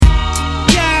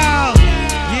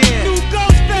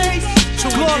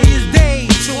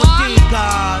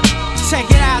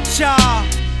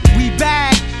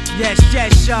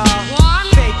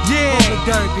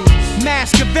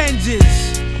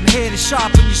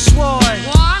sharpen your sword.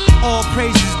 All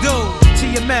praises due to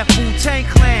your Meth Wu-Tang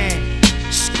Clan.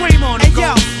 Scream on it, hey,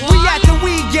 yo, we at the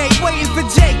weed gate waiting for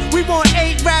Jake. We want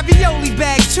 8 ravioli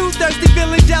bags, 2 thirsty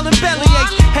villains yelling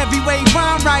bellyaches. Heavyweight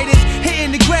rhyme writers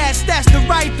hitting the grass, that's the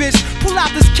right bitch. Pull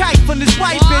out this kite from this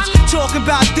white bitch. Talking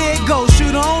about there it goes,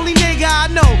 you the only nigga I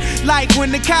know. Like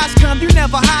when the cops come, you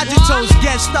never hide your toes.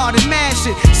 Get started, man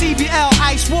shit. CBL,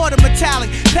 ice water, metallic.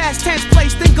 Past tense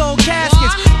placed in gold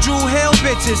caskets. Drew Hill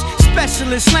bitches,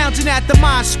 specialists lounging at the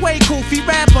mine. Sway Koofy,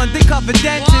 rap undercover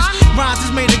dentist. Rhymes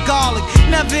is made of garlic.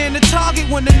 Never in the target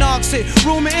when the knocks hit.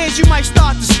 Rumor is you might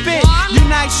start to spit.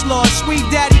 Unite Slaw, Sweet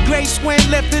Daddy, Great Swing,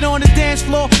 lifted on the dance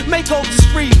floor. Makeovers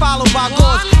free, followed by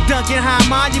gauze. Dunkin' High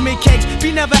Monument cakes,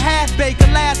 be never half-baked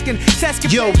Alaskan.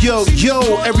 Yo,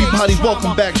 everybody,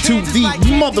 welcome back to the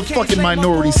motherfucking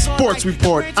Minority Sports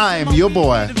Report. I am your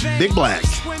boy, Big Black.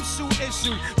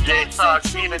 Jay Snog,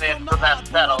 steaming in from that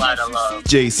satellite of love.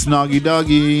 Jay Snoggy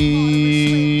Doggy.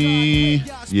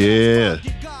 Yeah.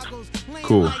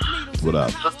 Cool. What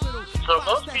up? So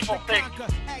most people think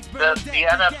that the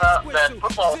NFL, that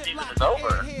football season is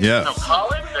over. Yeah. There's no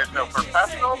college, there's no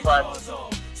professional, but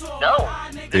no.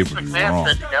 They Vince were McMahon wrong.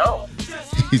 said no.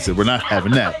 He said, we're not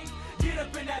having that.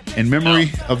 In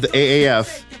memory of the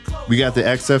AAF, we got the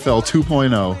XFL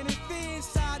 2.0.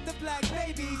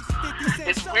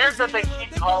 It's weird that they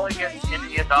keep calling it in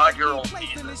the inaugural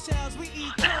season.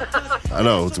 I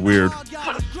know, it's weird.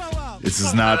 This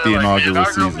is not the inaugural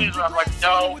season. I'm like,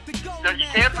 no, you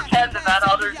can't pretend that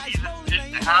other season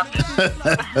didn't happen.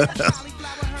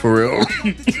 For real.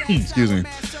 Excuse me.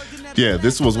 Yeah,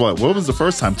 this was what was the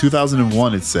first time?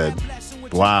 2001, it said.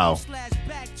 Wow.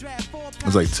 It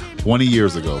was like 20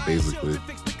 years ago, basically.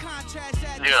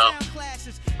 Yeah.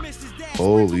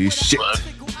 Holy shit.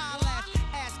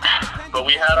 But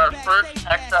we had our first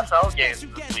XFL games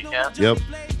this weekend. Yep.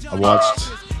 I watched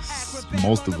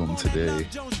most of them today.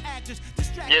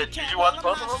 Yeah, did you watch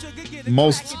both of them?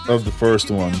 Most of the first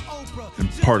one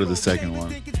and part of the second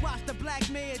one.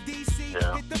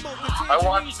 Yeah. I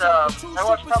watched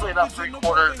probably about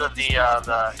 3/4 of the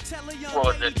what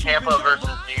was it, Tampa versus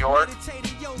New York?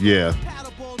 Yeah.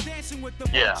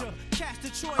 Yeah.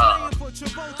 It's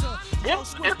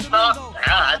not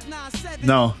bad.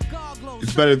 No.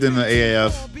 It's better than the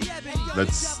AAF.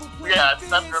 That's Yeah, it's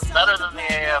better than the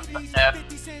AF. And I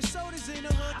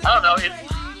don't know.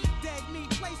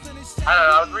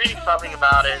 I was reading something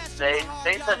about it. They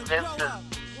said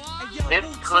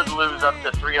Vince could lose up to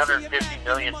 $350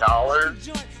 million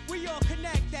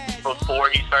before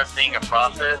he starts seeing a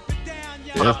profit.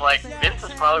 But I'm like, Vince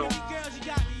is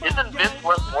isn't Vince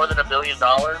worth more than $1 billion?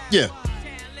 yeah.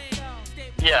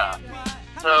 Yeah.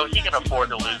 So he can afford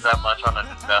to lose that much on an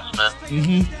investment.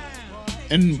 Mm-hmm.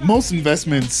 And most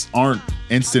investments aren't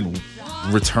instant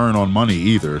return on money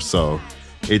either, so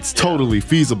it's totally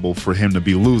feasible for him to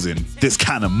be losing this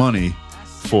kind of money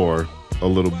for a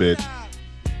little bit. Pat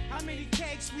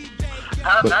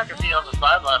McAfee on the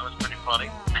sideline was pretty funny.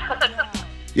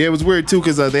 Yeah, it was weird too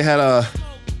because they had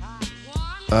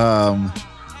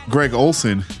Greg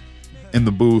Olsen in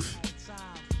the booth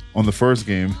on the first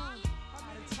game,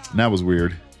 and that was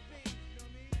weird.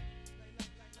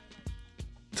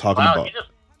 Talking about,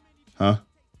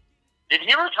 Did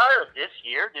he retire this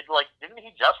year? Didn't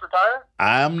he just retire?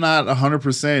 I'm not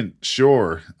 100%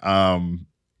 sure.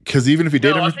 Because even if he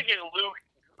did, I'm thinking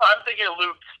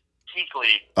Luke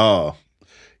Kuechly. Oh,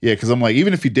 yeah. Because I'm like,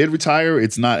 even if he did retire,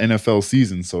 it's not NFL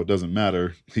season, so it doesn't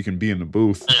matter. He can be in the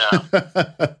booth.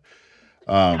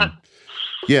 Yeah.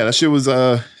 Yeah, that shit was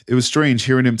it was strange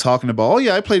hearing him talking about, oh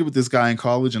yeah, I played with this guy in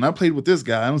college and I played with this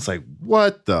guy. I was like,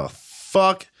 what the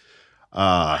fuck?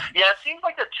 Yeah, it seems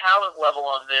like the talent level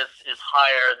on this is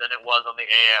higher than it was on the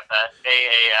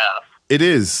AAF. It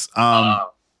is. I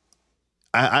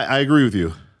agree with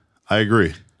you. I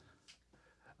agree.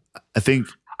 I think.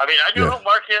 I mean, I knew who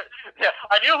Marquette. Yeah,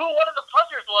 I knew who one of the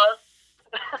punchers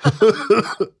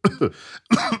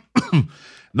was.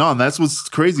 No, and that's what's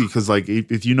crazy because, like,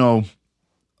 if you know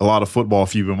a lot of football,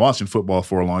 if you've been watching football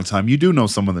for a long time, you do know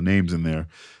some of the names in there.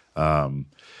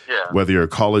 Whether you're a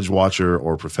college watcher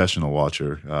or a professional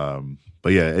watcher.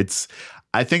 But yeah,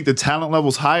 I think the talent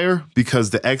level's higher because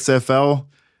the XFL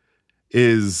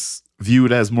is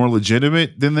viewed as more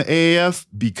legitimate than the AAF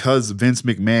because Vince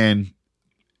McMahon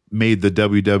made the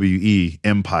WWE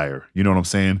empire. You know what I'm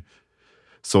saying?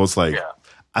 So it's like,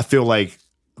 I feel like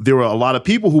there were a lot of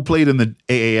people who played in the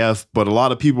AAF, but a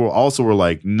lot of people also were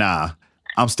like, nah,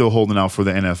 I'm still holding out for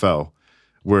the NFL.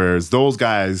 Whereas those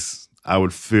guys, I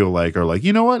would feel like, are like,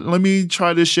 you know what? Let me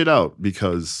try this shit out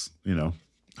because, you know,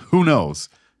 who knows?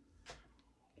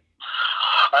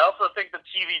 I also think the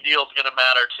TV deal is going to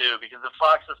matter too, because if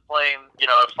Fox is playing,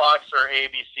 if Fox or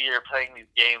ABC are playing these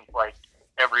games like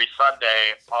every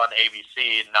Sunday on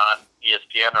ABC, not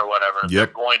ESPN or whatever, they're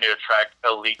going to attract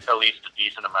at least a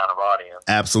decent amount of audience.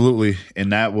 Absolutely,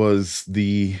 and that was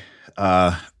the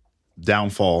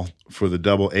downfall for the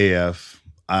Double AF.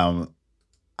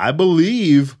 I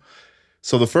believe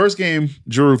so. The first game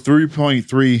drew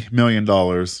 $3.3 million,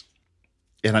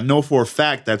 and I know for a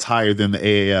fact that's higher than the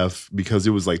AAF because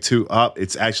it was like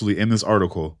it's actually in this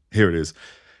article. Here it is,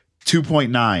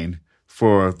 2.9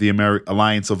 for the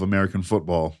Alliance of American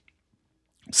Football.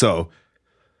 So,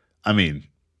 I mean,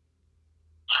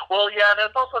 well, yeah, and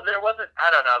it's also there wasn't. I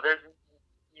don't know.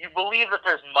 You believe that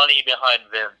there's money behind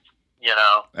Vince.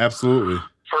 Absolutely.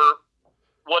 For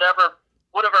whatever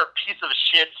piece of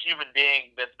shit human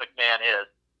being Vince McMahon is,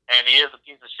 and he is a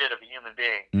piece of shit of a human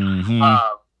being. Mm-hmm.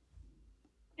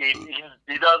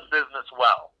 He does business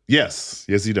well. Yes,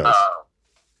 he does.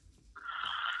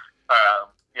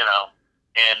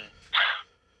 And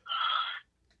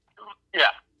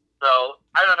yeah. So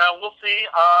I don't know. We'll see.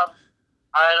 I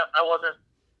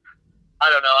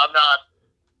don't know. I'm not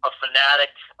a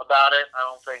fanatic about it. I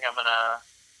don't think I'm gonna.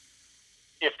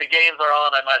 If the games are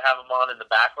on, I might have them on in the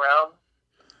background.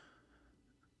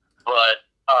 But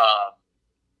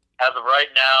as of right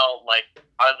now, like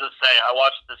I'll just say, I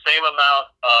watched the same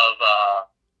amount of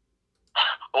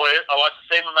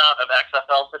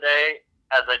XFL today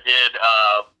as I did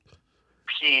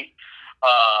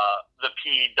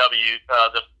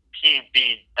the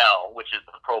PBL, which is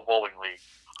the Pro Bowling League.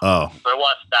 Oh, so I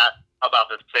watched that about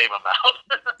the same amount.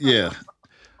 Yeah.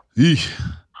 Eesh.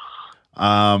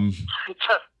 I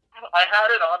had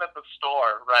it on at the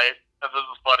store, right? And this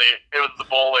is funny. It was the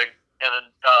bowling, and then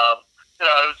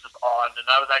it was just on, and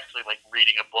I was actually like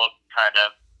reading a book, kind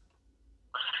of.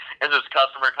 And this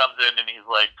customer comes in, and he's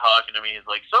like talking to me. He's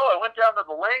like, "So I went down to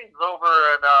the lanes over,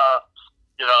 and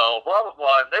blah blah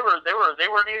blah. And they weren't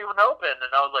even open."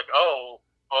 And I was like, "Oh,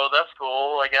 that's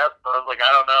cool, I guess." But I was like, "I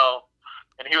don't know."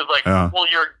 And he was like, "Well,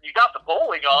 you got the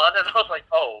bowling on," and I was like,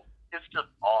 "Oh, it's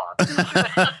just on."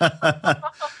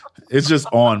 It's just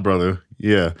on, brother.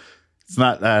 Yeah, it's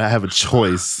not that I have a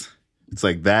choice. It's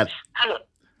like that.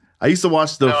 I used to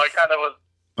watch the. No, I kind of was.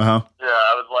 Yeah,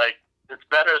 I was like, it's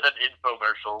better than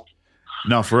infomercials.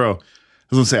 No, for real.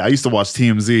 I was gonna say I used to watch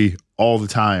TMZ all the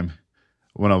time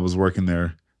when I was working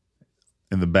there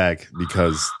in the back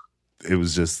because it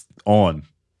was just on.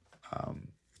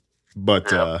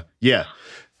 Yeah.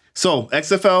 So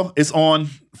XFL is on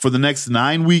for the next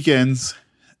 9 weekends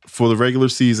for the regular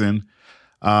season.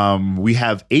 We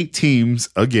have 8 teams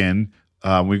again.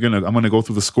 I'm gonna go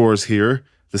through the scores here.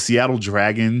 The Seattle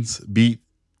Dragons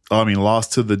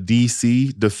lost to the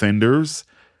DC Defenders.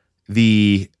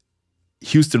 The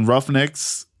Houston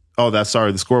Roughnecks. The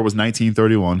score was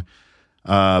 19-31.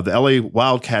 The LA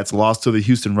Wildcats lost to the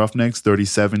Houston Roughnecks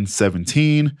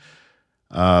 37-17.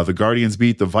 The Guardians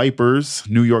beat the Vipers.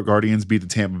 New York Guardians beat the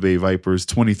Tampa Bay Vipers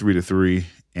 23-3.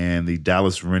 And the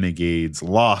Dallas Renegades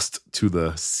lost to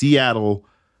the Seattle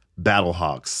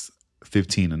Battlehawks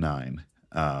 15-9.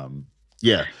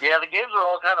 Yeah, the games are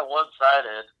all kind of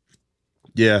one-sided.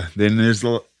 Yeah, then there's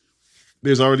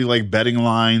already like betting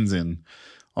lines and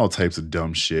all types of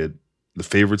dumb shit. The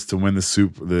favorites to win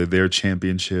their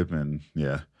championship, and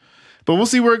yeah. But we'll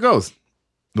see where it goes.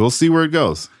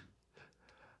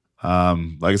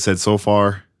 Like I said, so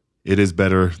far it is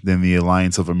better than the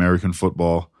Alliance of American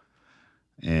Football.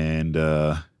 And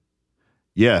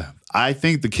yeah, I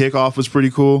think the kickoff was pretty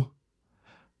cool.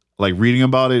 Like reading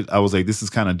about it, I was like, this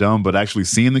is kind of dumb, but actually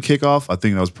seeing the kickoff, I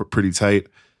think that was pretty tight.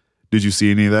 Did you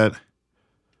see any of that?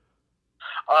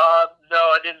 No,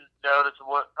 I didn't notice.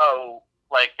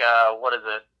 What is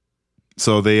it?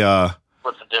 So they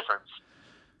what's the difference?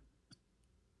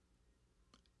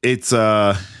 It's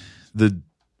the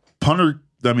punter.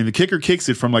 I mean, the kicker kicks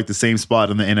it from like the same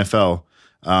spot in the NFL.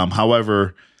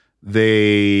 However,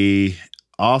 the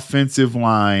offensive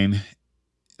line,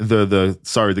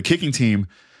 the kicking team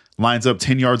lines up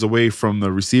 10 yards away from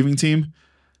the receiving team.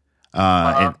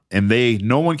 And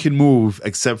no one can move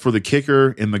except for the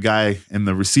kicker and the guy and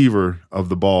the receiver of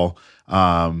the ball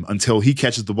until he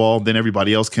catches the ball. Then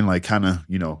everybody else can like kind of,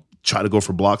 try to go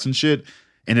for blocks and shit.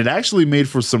 And it actually made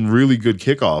for some really good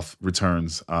kickoff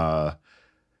returns. I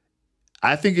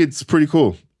think it's pretty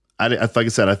cool. Like I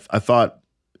said, I thought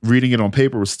reading it on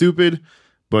paper was stupid,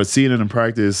 but seeing it in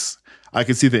practice, I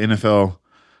could see the NFL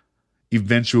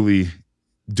eventually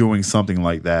doing something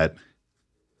like that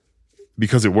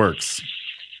because it works.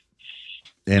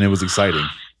 And it was exciting.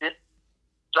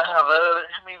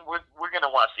 We're going to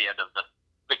watch the end of the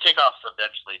kickoff's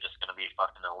eventually just going to be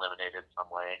fucking eliminated some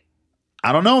way.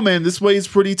 I don't know, man. This way is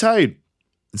pretty tight.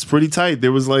 It's pretty tight.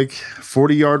 There was like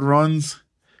 40-yard runs,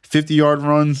 50-yard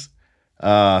runs.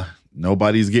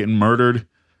 Nobody's getting murdered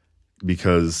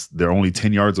because they're only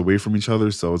 10 yards away from each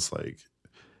other. So it's like,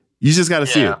 you just got to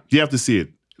see it. You have to see it.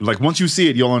 Like, once you see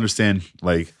it, you'll understand,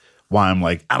 like, why I'm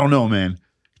like, I don't know, man.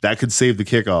 That could save the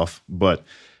kickoff. But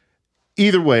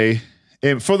either way,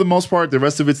 and for the most part, the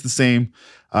rest of it's the same.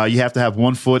 You have to have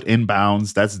 1 foot in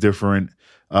bounds. That's different.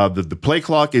 The play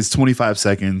clock is 25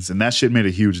 seconds, and that shit made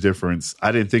a huge difference.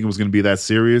 I didn't think it was going to be that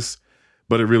serious,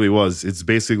 but it really was. It's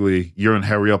basically you're in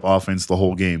hurry-up offense the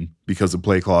whole game because the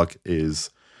play clock is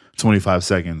 25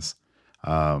 seconds.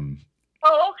 Oh,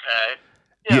 okay.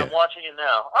 Yeah, I'm watching it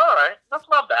now. All right, that's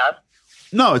not bad.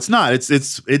 No, it's not.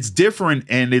 It's different,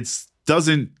 and it's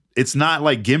not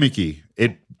like gimmicky.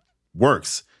 It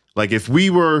works. Like, if we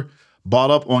were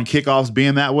bought up on kickoffs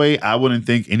being that way, I wouldn't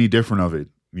think any different of it.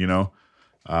 You know,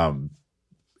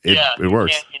 it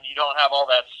works. And you don't have all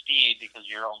that speed because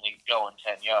you're only going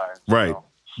 10 yards. Right. So.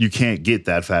 You can't get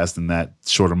that fast in that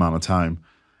short amount of time,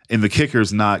 and the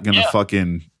kicker's not gonna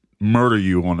fucking murder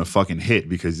you on a fucking hit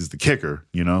because he's the kicker.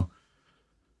 You know.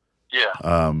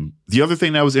 Yeah. The other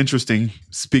thing that was interesting,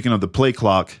 speaking of the play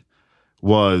clock,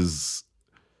 was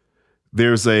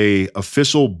there's a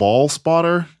official ball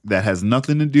spotter that has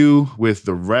nothing to do with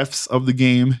the refs of the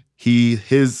game.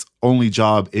 His only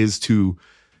job is to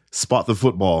spot the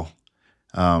football.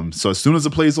 So as soon as the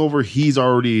play's over, he's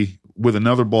already with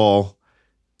another ball,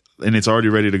 and it's already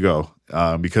ready to go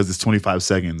because it's 25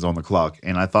 seconds on the clock.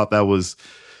 And I thought that was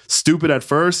stupid at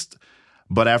first.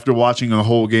 But after watching the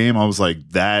whole game, I was like,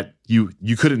 that you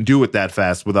couldn't do it that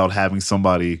fast without having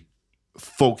somebody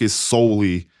focus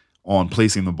solely on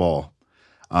placing the ball.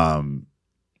 So,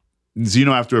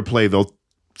 after a play, they'll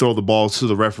throw the ball to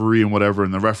the referee and whatever,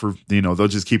 and the referee, they'll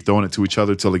just keep throwing it to each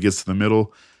other till it gets to the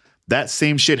middle. That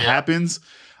same shit happens,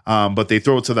 but they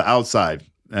throw it to the outside.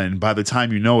 And by the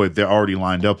time you know it, they're already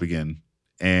lined up again.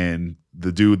 And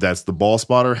the dude that's the ball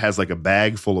spotter has like a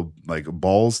bag full of like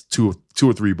balls, two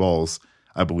or three balls,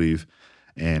 I believe.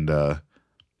 And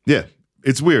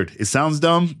it's weird. It sounds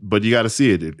dumb, but you got to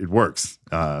see it. It works.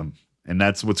 And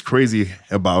that's what's crazy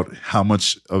about how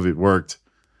much of it worked.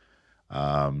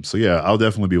 So yeah, I'll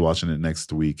definitely be watching it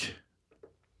next week.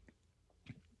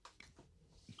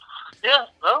 Yeah,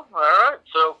 well, all right.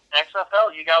 So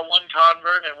XFL, you got one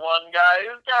convert and one guy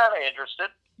who's kind of interested.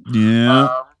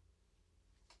 Yeah.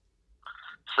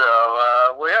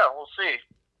 We'll see.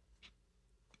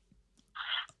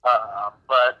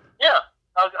 But yeah,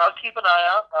 I'll keep an eye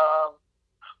out.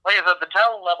 Like I said, the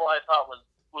talent level I thought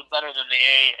was better than the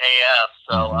AAF,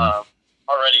 so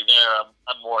already there,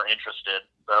 I'm more interested.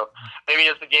 So maybe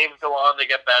as the games go on, they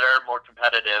get better, more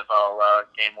competitive. I'll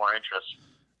gain more interest.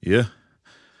 Yeah,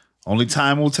 only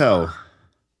time will tell.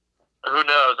 Who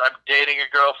knows? I'm dating a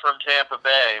girl from Tampa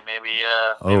Bay. Maybe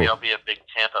I'll be a big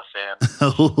Tampa fan.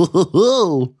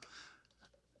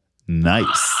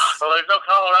 Nice. Well, there's no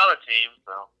Colorado team,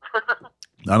 so.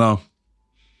 I know.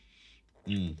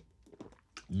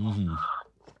 Mm-hmm.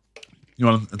 You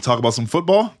want to talk about some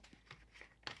football?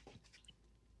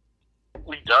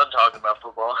 We done talking about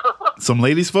football. Some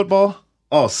ladies football?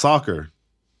 Oh, soccer.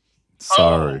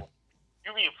 Sorry. Oh,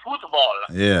 you mean football?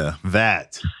 Yeah,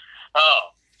 that. Oh,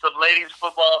 some ladies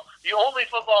football. The only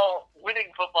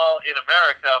winning football in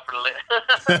America for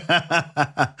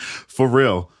for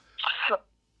real.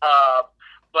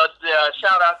 But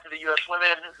shout out to the U.S.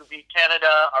 women who beat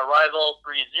Canada, our rival,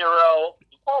 3-0.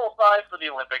 We qualified for the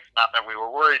Olympics. Not that we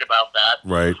were worried about that.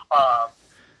 Right.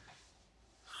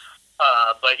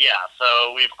 But yeah,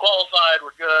 so we've qualified.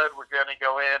 We're good. We're going to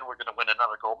go in. We're going to win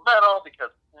another gold medal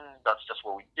because that's just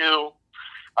what we do.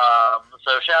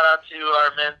 So shout out to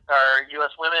our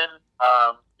U.S. women.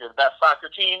 You're the best soccer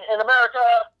team in America.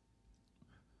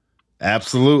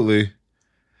 Absolutely.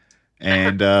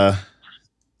 And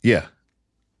yeah,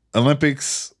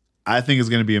 Olympics, I think is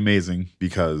going to be amazing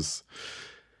because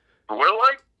we're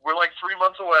like 3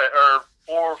 months away,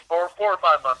 or 4 or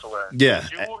 5 months away. Yeah,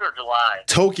 June or July.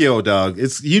 Tokyo, dog.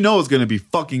 It's going to be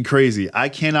fucking crazy. I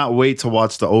cannot wait to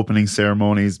watch the opening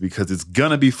ceremonies because it's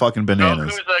gonna be fucking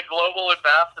bananas. Goku's a global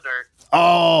ambassador.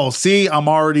 Oh, see, I'm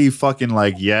already fucking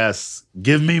like, yes,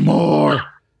 give me more.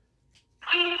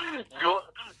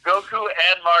 Goku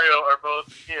and Mario are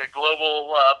both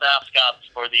global mascots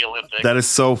for the Olympics. That is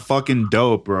so fucking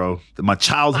dope, bro. My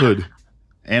childhood,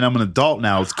 and I'm an adult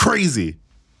now. It's crazy.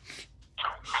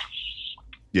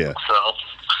 Yeah. So.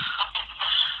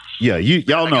 Yeah,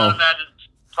 y'all know. I imagine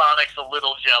Sonic's a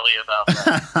little jelly about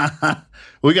that.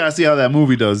 We gotta see how that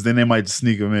movie does. Then they might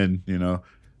sneak him in,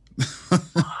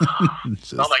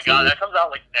 Oh my god, that comes out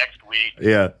like next week.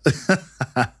 Yeah.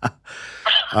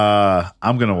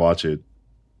 I'm gonna watch it.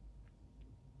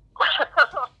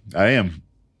 I am.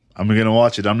 I'm gonna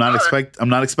watch it. I'm not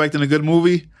expecting a good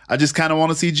movie. I just kind of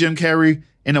want to see Jim Carrey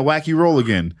in a wacky role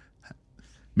again.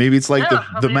 Maybe it's like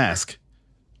the Mask.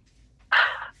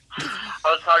 I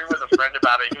was talking with a friend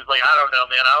about it. He was like, "I don't know,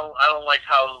 man. I don't like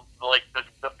how like the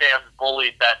fans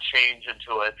bullied that change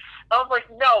into it." I was like,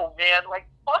 "No, man. Like,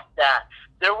 fuck that."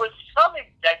 There was some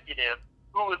executive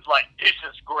who was like, "This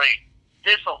is great.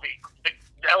 This will be.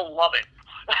 They'll love it."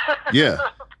 Yeah.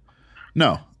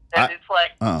 No. And it's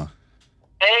like,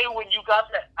 when you got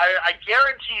that, I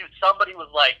guarantee you somebody was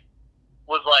like,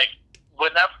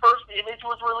 when that first image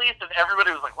was released and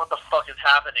everybody was like, what the fuck is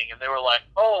happening? And they were like,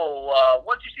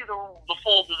 once you see the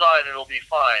full design, it'll be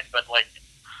fine. But like,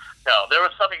 no, there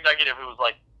was some executive who was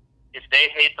like, if they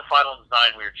hate the final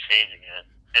design, we're changing it.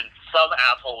 And some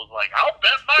asshole was like, I'll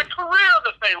bet my career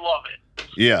that they love it.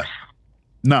 Yeah.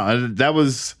 No, that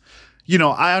was,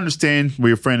 I understand where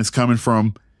your friend is coming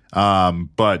from.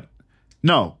 But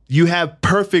no, you have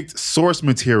perfect source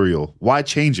material. Why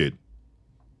change it?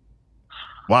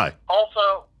 Why?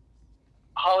 Also,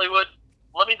 Hollywood,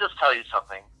 let me just tell you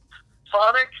something.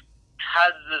 Sonic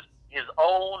has his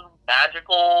own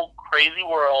magical, crazy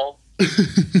world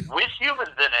with humans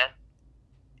in it,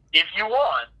 if you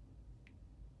want.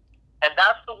 And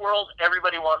that's the world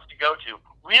everybody wants to go to.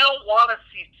 We don't want to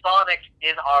see Sonic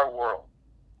in our world.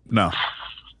 No.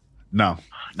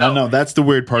 That's the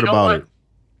weird part about it.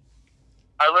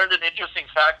 I learned an interesting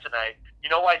fact tonight. You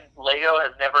know why Lego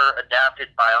has never adapted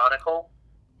Bionicle?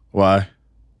 Why?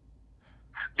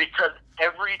 Because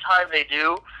every time they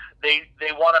do, they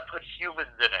want to put humans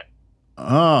in it.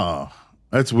 Oh,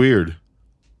 that's weird.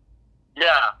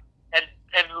 Yeah, and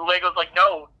Lego's like,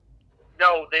 no,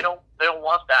 they don't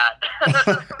want that.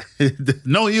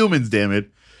 No humans, damn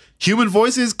it. Human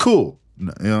voices, cool.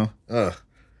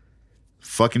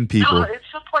 Fucking people. No,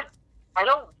 it's just like, I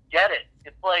don't get it.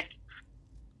 It's like,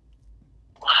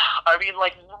 I mean,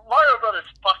 like, Mario Brothers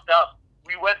fucked up.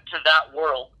 We went to that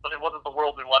world, but it wasn't the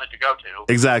world we wanted to go to.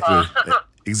 Exactly.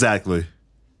 Exactly.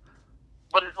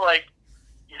 But it's like,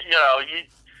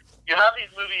 you have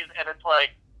these movies, and it's like,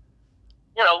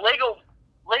 Lego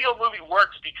movie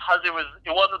works because it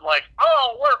wasn't like,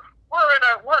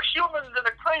 we're humans in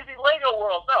a crazy Lego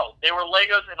world. No, they were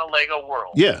Legos in a Lego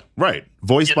world. Yeah, right.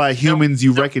 Voiced by humans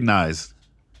you recognize.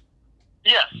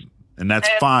 Yes. And that's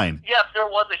fine. Yes, there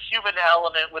was a human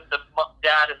element with the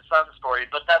dad and son story,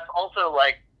 but that's also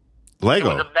like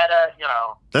Lego. It was a meta,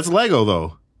 That's Lego,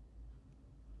 though.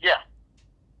 Yeah.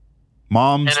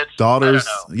 Moms, daughters.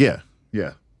 Yeah.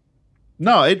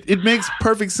 No, it makes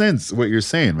perfect sense what you're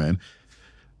saying, man.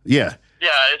 Yeah.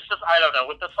 Yeah, it's just, I don't know.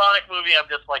 With the Sonic movie, I'm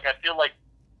just like, I feel like,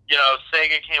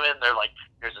 Sega came in, they're like,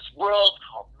 there's this world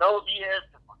called Mobius,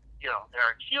 there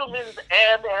are humans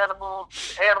and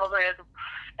animals,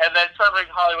 and then suddenly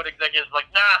Hollywood executives like,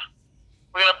 nah,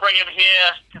 we're going to bring him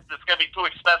here because it's going to be too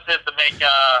expensive to make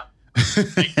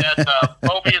that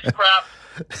Mobius crap.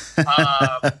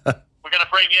 We're going to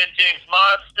bring in James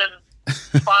Marsden.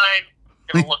 Fine.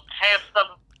 Going to look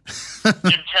handsome.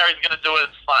 Jim Carrey's going to do it.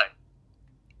 It's fine.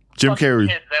 Jim Carrey.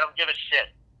 Kids, they don't give a shit.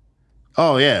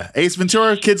 Oh, yeah. Ace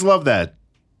Ventura, kids love that.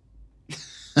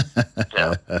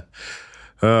 Yeah.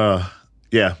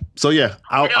 Yeah. So, yeah.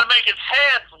 We're going to make his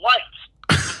hands white.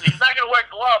 He's not going to wear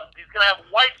gloves. He's going to have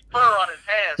white fur on his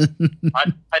hands.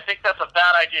 I think that's a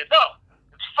bad idea. No.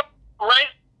 It's great.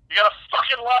 You're going to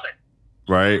fucking love it.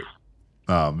 Right.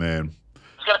 Oh, man.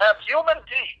 He's going to have human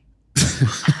teeth.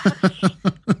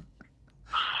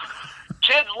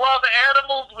 Kids love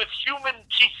animals with human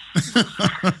teeth.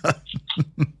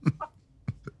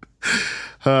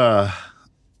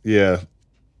 Yeah.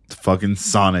 Fucking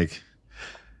Sonic.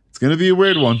 It's going to be a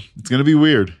weird one. It's going to be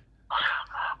weird.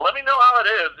 Let me know how it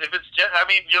is. If it's just, I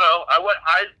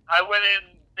went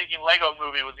in thinking Lego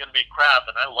movie was going to be crap,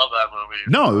 and I love that movie.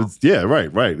 No,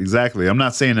 right, exactly. I'm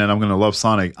not saying that I'm going to love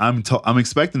Sonic. I'm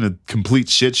expecting a complete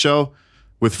shit show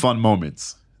with fun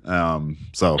moments.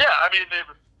 So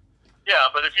yeah,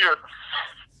 but if you're,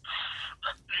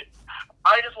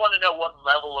 I just want to know what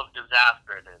level of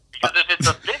disaster it is, because if it's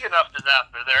a big enough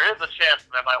disaster, there is a chance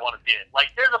that I might want to see it.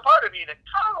 Like, there's a part of me that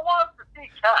kind of wants to see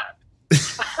Cat.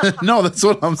 No, that's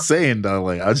what I'm saying,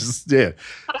 darling. That's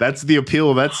the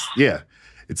appeal. That's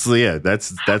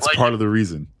like, part of the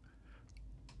reason.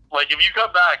 Like, if you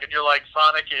come back and you're like,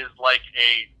 Sonic is like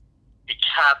a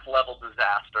Cat level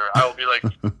disaster, I will be like,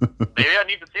 maybe I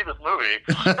need to see this movie.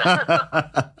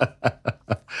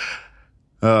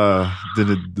 Oh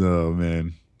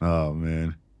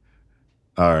man.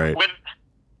 All right.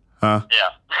 Huh? Yeah.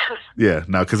 Yeah,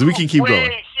 no, because we can keep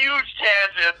going. Huge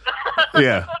tangent.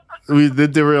 Yeah, we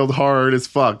derailed hard as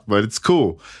fuck, but it's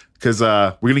cool because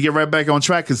we're gonna get right back on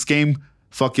track because game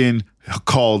fucking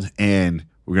called and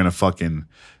we're gonna fucking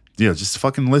just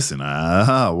fucking listen.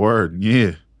 Word,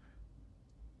 yeah.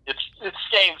 It's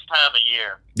Game's time of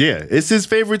year. Yeah, it's his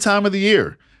favorite time of the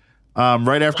year,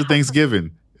 right after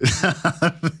Thanksgiving,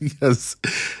 because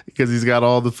he's got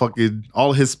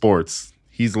all his sports.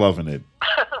 He's loving it.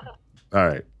 All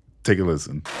right, take a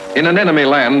listen. In an enemy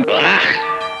land.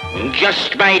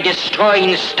 Just by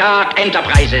destroying Stark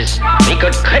Enterprises, we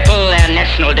could cripple their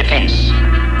national defense.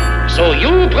 So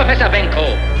you, Professor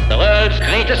Benko, the world's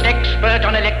greatest expert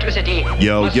on electricity.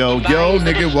 Yo,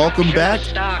 nigga, welcome back,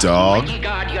 dog.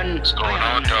 What's going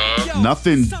on, dog?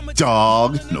 Nothing,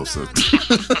 dog. No, sir.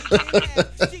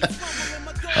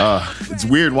 It's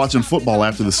weird watching football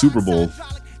after the Super Bowl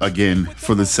again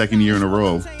for the second year in a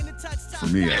row. For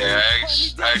me, yeah, I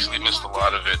actually missed a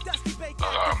lot of it.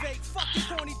 I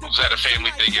was at a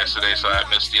family thing yesterday, so I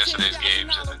missed yesterday's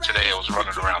games, and then today I was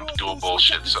running around doing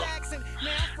bullshit. So,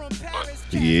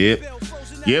 yeah,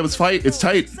 it was fight. It's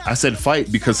tight. I said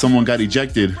fight because someone got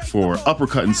ejected for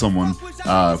uppercutting someone.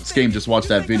 Skame just watched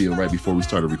that video right before we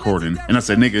started recording, and I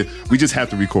said, "Nigga, we just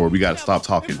have to record. We got to stop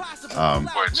talking." Wait,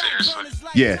 seriously?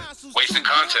 Yeah.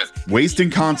 Wasting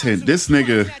content. This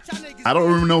nigga, I don't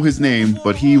even know his name,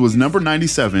 but he was number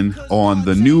 97 on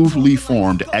the newly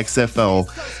formed XFL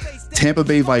Tampa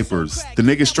Bay Vipers. The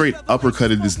nigga straight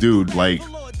uppercutted this dude like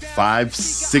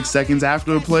 5-6 seconds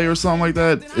after the play or something like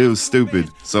that. It was stupid.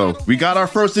 So we got our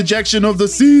first ejection of the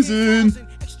season.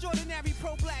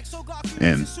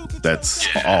 And that's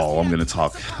all I'm going to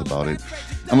talk about it.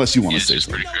 Unless you want to say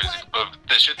something. Pretty crazy. But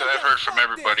the shit that I've heard from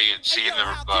everybody and seeing the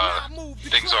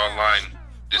things online,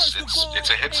 it's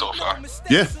a hit so far.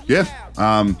 Yeah.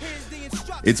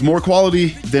 It's more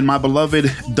quality than my beloved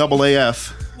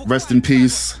AAF. Rest in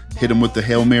peace. Hit him with the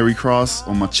Hail Mary cross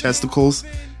on my chesticles.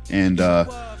 And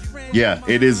yeah,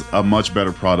 it is a much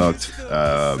better product.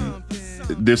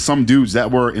 There's some dudes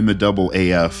that were in the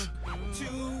AAF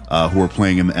who were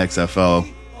playing in the XFL.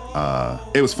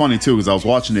 It was funny too because I was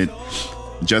watching it.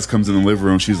 Jess comes in the living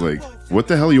room. She's like, "What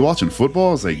the hell are you watching? Football?"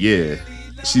 I was like, "Yeah."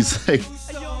 She's like,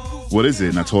 "What is it?"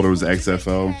 And I told her it was the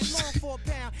XFL. She's like,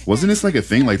 "Wasn't this like a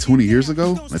thing like 20 years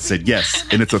ago?" I said, "Yes."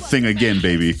 And it's a thing again,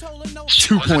 baby.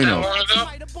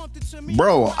 2.0.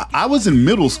 Bro, I was in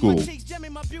middle school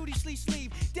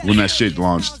when that shit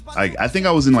launched. I think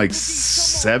I was in like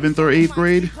 7th or 8th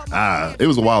grade. It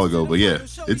was a while ago, but yeah,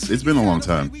 it's been a long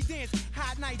time.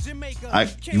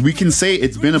 We can say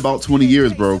it's been about 20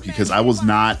 years, bro, because I was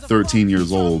not 13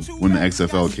 years old when the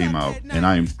XFL came out, and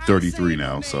I am 33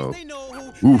 now, so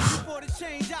oof,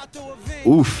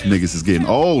 niggas is getting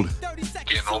old.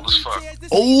 Getting old as fuck.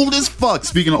 Old as fuck.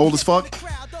 Speaking of old as fuck,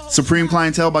 Supreme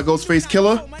Clientele by Ghostface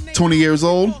Killah, 20 years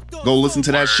old. Go listen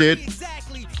to that shit.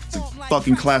 It's a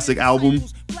fucking classic album.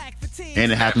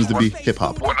 And it happens to be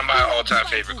hip-hop. One of my all-time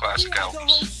favorite classic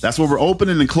albums. That's what we're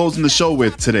opening and closing the show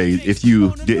with today, if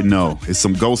you didn't know. It's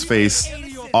some Ghostface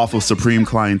off of Supreme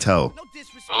Clientele.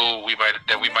 Oh, we might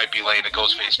be laying a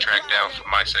Ghostface track down for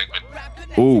my segment.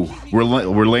 Oh,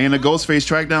 we're laying a Ghostface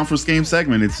track down for Skame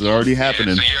segment. It's already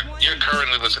happening. Yeah, so you're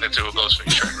currently listening to a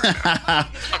Ghostface track right now.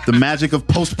 The magic of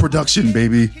post-production,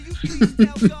 baby.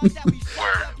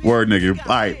 Word, nigga. All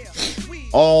right.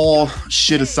 All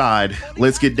shit aside,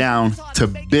 let's get down to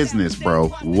business, bro.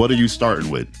 What are you starting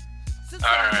with?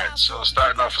 Alright, so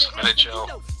starting off with some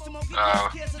NHL.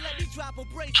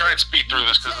 Try and speed through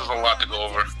this because there's a lot to go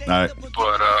over. Alright.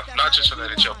 But not just for the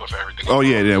NHL, but for everything. Oh,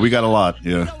 yeah, we got a lot,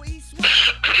 yeah.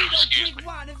 Excuse me.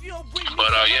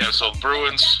 But yeah, so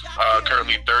Bruins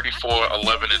currently 34,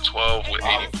 11, and 12 with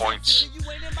 80 points.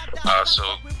 So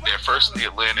they're first in the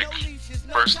Atlantic,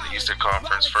 first in the Eastern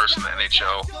Conference, first in the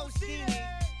NHL.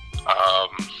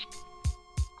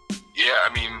 Yeah, I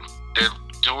mean, they're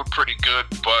doing pretty good,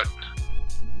 but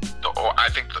I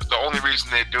think the only reason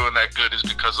they're doing that good is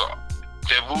because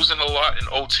they're losing a lot in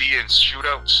OT and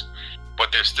shootouts,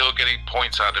 but they're still getting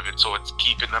points out of it, so it's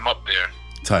keeping them up there.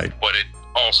 Tight. But it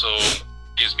also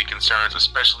gives me concerns,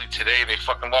 especially today. They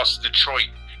fucking lost to Detroit.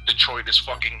 Detroit is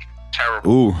fucking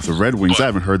terrible. Ooh, the Red Wings. I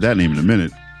haven't heard that name in a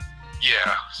minute.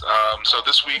 Yeah. So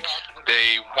this week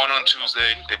they won on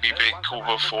Tuesday. They beat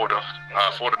Vancouver 4-0.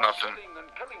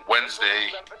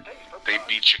 Wednesday they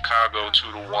beat Chicago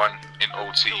 2-1 in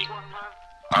OT.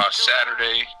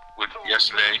 Saturday,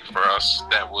 yesterday for us,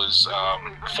 that was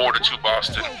 4-2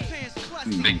 Boston.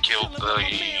 They killed the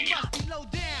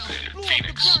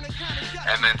Phoenix,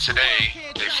 and then today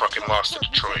they fucking lost to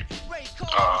Detroit.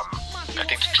 I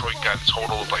think Detroit got a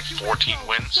total of like 14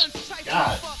 wins.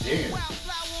 God damn.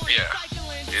 Yeah,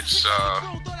 it's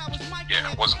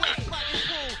it wasn't good.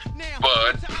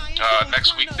 But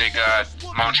next week they got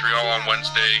Montreal on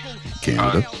Wednesday.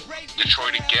 Canada.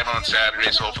 Detroit again on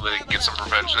Saturday, so hopefully they can get some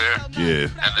revenge there. Yeah.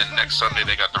 And then next Sunday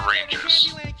they got the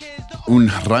Rangers.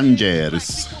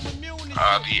 Rangers.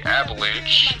 The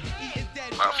Avalanche,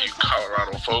 for you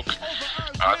Colorado folk,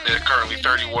 they're currently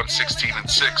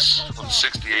 31-16-6 with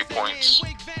 68 points.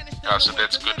 So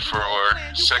that's good for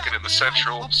second in the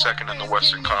Central, second in the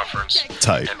Western Conference,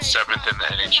 Tight. and seventh in the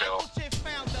NHL.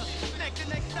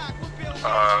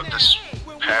 This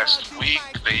past week,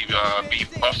 they beat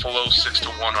Buffalo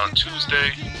 6-1 on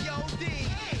Tuesday.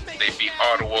 They beat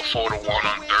Ottawa 4-1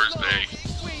 on Thursday.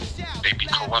 They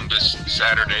beat Columbus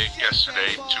yesterday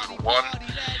 2-1.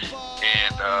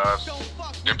 And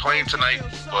they're playing tonight,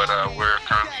 but we're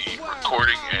currently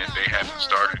recording, and they haven't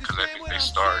started because I think they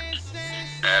start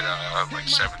at like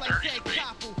 7:30 for me.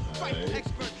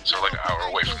 So like an hour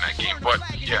away from that game. But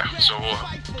yeah, so we'll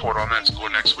report on that score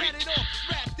next week.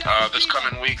 This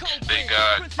coming week, they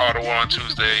got Ottawa on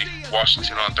Tuesday,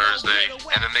 Washington on Thursday,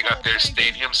 and then they got their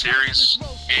Stadium Series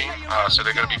game. So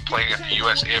they're going to be playing at the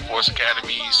U.S. Air Force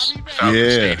Academy's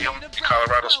Falcon Stadium in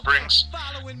Colorado Springs.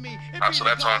 So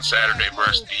that's on Saturday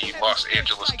versus the Los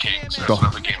Angeles Kings. That's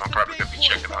another game I'm probably going to be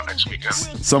checking out next weekend.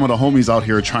 Some of the homies out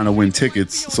here are trying to win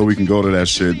tickets so we can go to that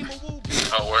shit.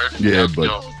 Oh, word? Yeah, but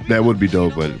dope. That would be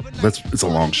dope, but it's a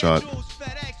long shot.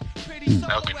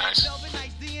 That would be nice.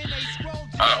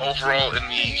 Overall, in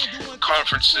the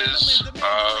conferences,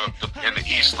 in the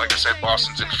East, like I said,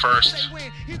 Boston's in first. We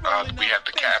have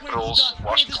the Capitals,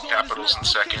 Washington Capitals in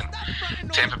second,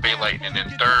 Tampa Bay Lightning in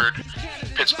third,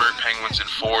 Pittsburgh Penguins in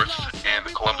fourth, and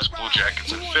the Columbus Blue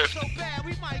Jackets in fifth.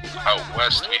 Out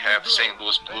west, we have the St.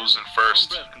 Louis Blues in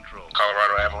first,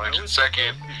 Colorado Avalanche in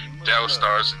second, Dallas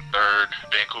Stars in third,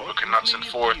 Vancouver Canucks in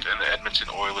fourth, and the Edmonton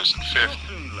Oilers in fifth.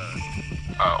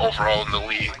 Overall in the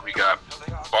league, we got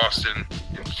Boston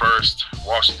in first,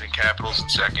 Washington Capitals in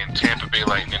second, Tampa Bay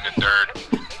Lightning in third,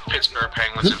 Pittsburgh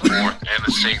Penguins in fourth, and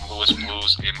the St. Louis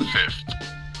Blues in fifth.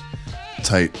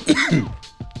 Tight.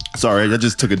 Sorry, I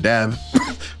just took a dab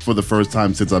for the first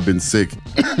time since I've been sick.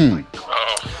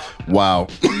 Wow.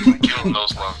 Killing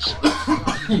those lungs.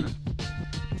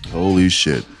 Holy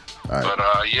shit. All right.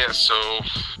 But yeah, so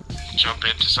jump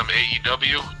into some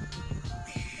AEW.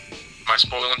 Am I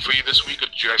spoiling for you this week, or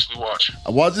did you actually watch?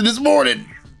 I watched it this morning.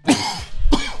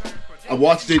 I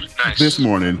watched it this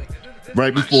morning,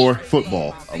 right before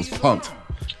football. I was pumped.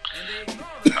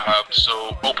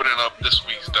 So opening up this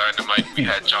week's Dynamite, we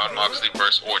had Jon Moxley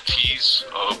versus Ortiz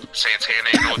of Santana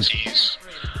and Ortiz.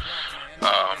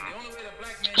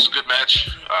 It was a good match.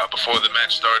 Before the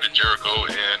match started, Jericho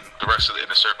and the rest of the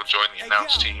Inner Circle joined the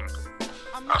announce team.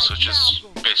 So just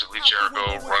basically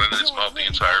Jericho running his mouth the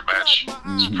entire match.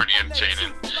 It's pretty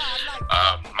entertaining.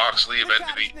 Moxley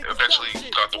eventually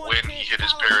got the win. He hit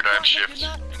his paradigm shift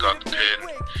and got the pin.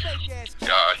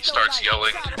 He starts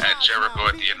yelling at Jericho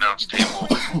at the announce table.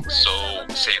 So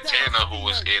Santana, who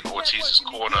was in Ortiz's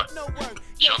corner,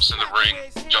 jumps in the ring,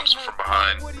 jumps him from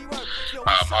behind.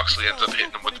 Moxley ends up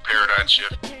hitting him with the paradigm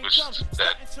shift, which is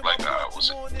that, was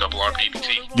it double arm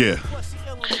DDT? Yeah.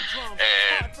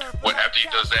 And after he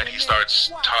does that, he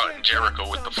starts taunting Jericho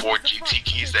with the 4 GT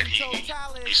keys that he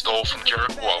stole from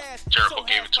Jericho. Well, Jericho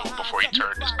gave it to him before he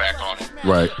turned his back on him.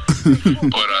 Right.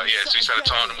 But yeah, so he started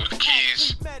taunting him with the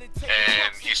keys,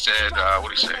 and he said, what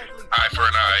did he say? Eye for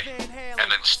an eye,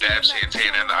 and then stabbed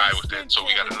Santana in the eye with it. So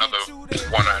we got another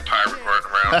one-eyed pirate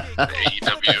running around the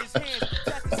AEW.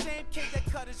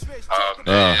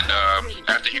 And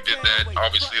after he did that,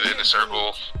 obviously the Inner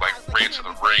Circle ran to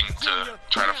the ring to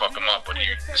try to fuck him up, but he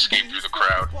escaped through the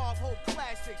crowd,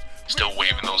 still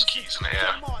waving those keys in the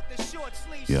air.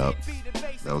 Yep,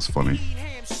 that was funny.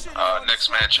 Next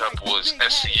matchup was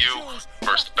SCU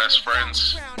versus the Best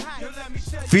Friends,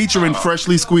 featuring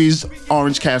freshly squeezed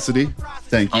Orange Cassidy.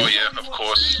 Thank you. Oh yeah, of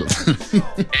course.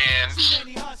 And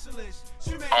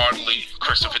oddly,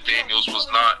 Christopher Daniels was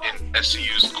not in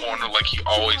SCU's corner like he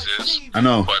always is. I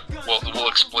know. But we'll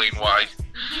explain why.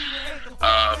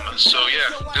 So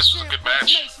yeah, this was a good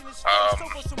match.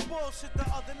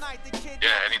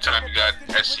 Yeah, anytime you got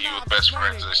SCU with Best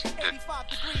Friends, I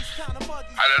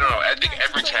don't know. I think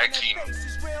every tag team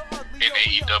in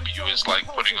AEW is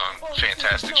putting on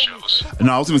fantastic shows.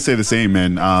 No, I was going to say the same,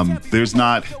 man.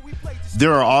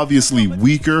 There are obviously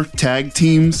weaker tag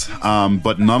teams,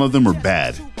 but none of them are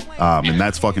bad. And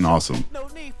that's fucking awesome.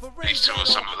 These two are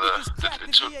some of the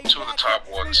two of the top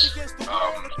ones.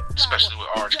 especially with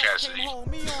Orange Cassidy.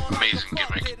 Amazing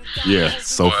gimmick. Yeah,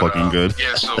 fucking good.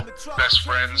 Yeah, so best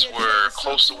friends were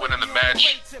close to winning the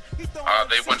match.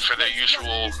 They went for their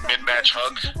usual mid-match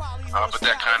hug, but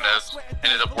that kind of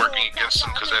ended up working against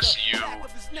them because SCU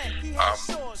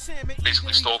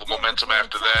basically stole the momentum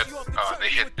after that. They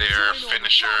hit their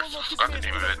finisher. I forgot the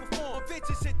name of it.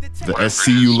 The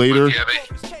SCU later? Yeah,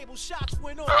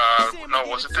 no,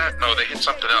 was it that? No, they hit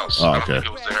something else. Oh, okay. I don't think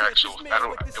it was their actual. I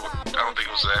don't think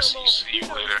it was the SCU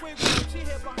later.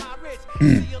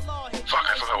 Fuck,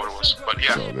 I forgot what it was. But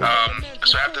yeah,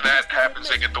 so after that happens,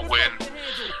 they get the win.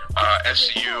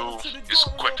 SCU is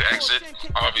quick to exit,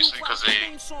 obviously, because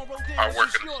they are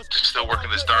still working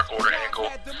this Dark Order angle.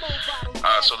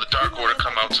 So the Dark Order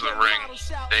come out to the ring.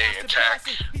 They attack.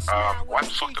 Why the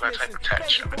fuck did I type attack?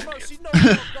 I'm an idiot.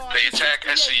 They attack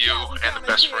SCU and the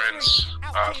best friends.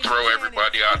 Throw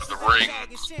everybody out of the ring.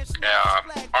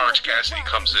 Orange Cassidy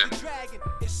comes in,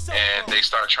 and they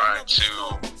start trying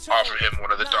to offer him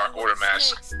one of the Dark Order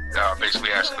masks,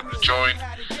 basically asking him to join.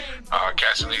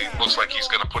 Cassidy looks like he's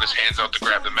going to put his hands out to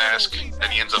grab the mask,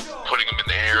 and he ends up putting him in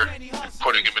the air and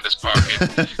putting him in his pocket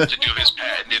to do his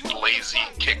patented lazy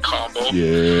kick combo.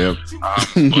 Yeah.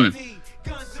 But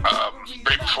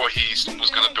right before he was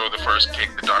going to throw the first kick,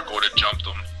 the Dark Order jumped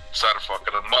him, started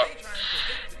fucking him up.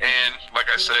 And like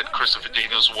I said, Christopher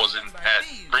Daniels wasn't at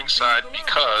ringside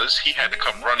because he had to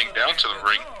come running down to the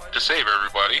ring to save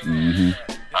everybody. Mm-hmm.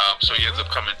 So he ends up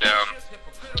coming down.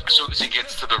 As soon as he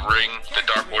gets to the ring, the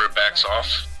Dark Order backs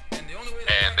off,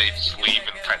 and they just leave,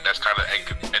 and that's kind of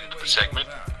the end of the segment.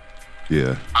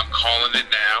 Yeah. I'm calling it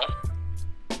now.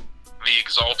 The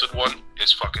Exalted one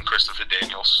is fucking Christopher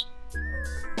Daniels.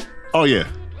 Oh, yeah.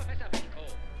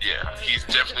 Yeah, he's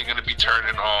definitely going to be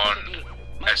turning on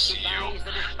SCU.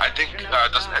 I think,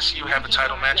 doesn't SCU have a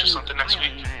title match or something next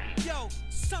week?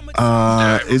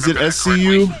 Is it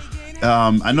SCU?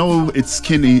 I know it's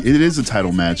Kenny. It is a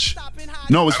title match.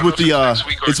 No, it's with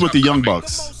the Young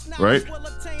Bucks, right?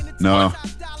 No,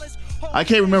 I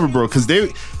can't remember, bro, because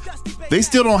they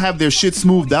still don't have their shit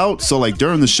smoothed out. So like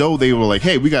during the show, they were like,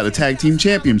 "Hey, we got a tag team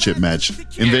championship match,"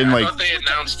 and then I like thought they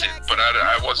announced it, but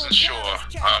I wasn't sure.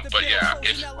 But yeah,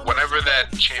 whenever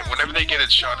they get a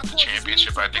shot at the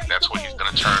championship, I think that's when he's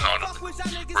gonna turn on him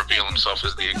and reveal himself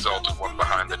as the Exalted One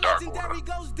behind the Dark Order.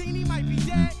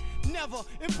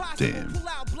 Damn.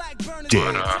 But,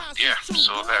 yeah,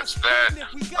 so that's that.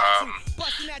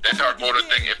 That Dark Order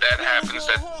thing, if that happens,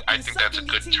 I think that's a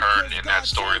good turn in that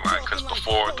storyline, because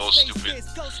before, those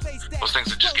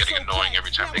things are just getting annoying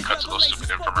every time they cut to those stupid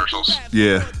infomercials.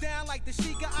 Yeah.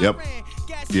 Yep.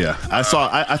 Yeah.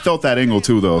 I felt that angle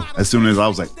too, though. As soon as I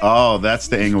was like, oh, that's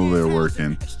the angle they're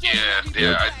working.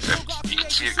 Yeah. You can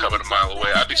see it coming a mile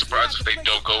away. I'd be surprised if they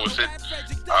don't go with it,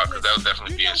 because that would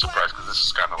definitely be a surprise, because this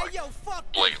is kind of like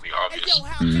blatantly obvious.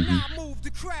 Mm-hmm.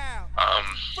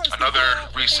 Another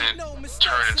recent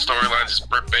turn in storylines is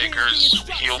Britt Baker's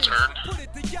heel turn.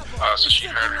 So she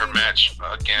had her match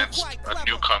against a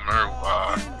newcomer,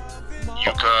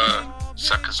 Yuka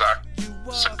Sakazaki.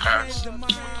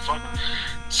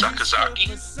 Sakazaki?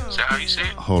 Is that how you say it?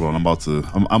 Hold on,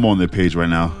 I'm on their page right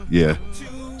now. Yeah.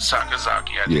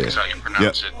 Sakazaki, I think is how you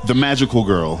pronounce it. The magical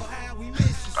girl.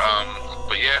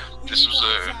 But yeah, this was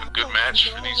a good match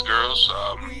for these girls.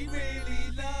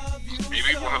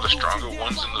 Maybe one of the stronger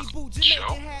ones in the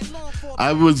show.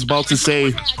 I was about to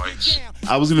say,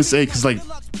 because like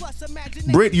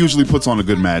Britt usually puts on a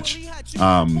good match,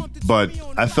 but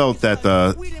I felt that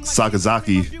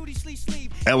Sakazaki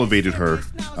elevated her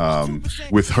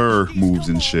with her moves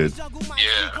and shit.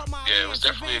 Yeah, it was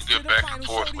definitely a good back and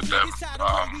forth with them.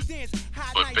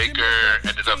 But Baker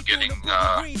ended up getting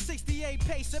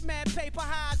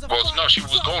she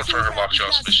was going for her lockjaw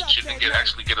submission. She didn't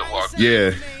actually get it locked.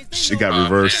 Yeah, she got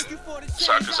reversed.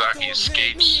 Sakazaki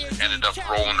escapes, ended up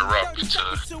rolling her up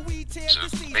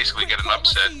to basically get an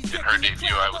upset in her debut,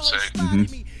 I would say.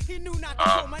 Mm-hmm. And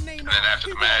then after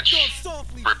the match,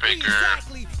 Britt Baker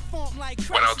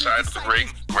went outside of the ring,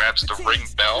 grabs the ring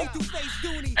bell,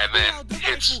 and then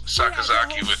hits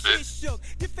Sakazaki with it.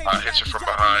 Hits her from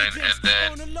behind, and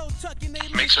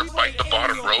then makes her bite the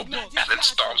bottom rope, and then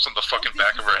stomps on the fucking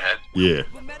back of her head. Yeah,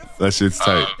 that shit's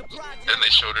tight. Then they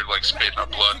showed her like spitting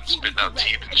out blood, and spitting out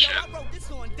teeth and shit.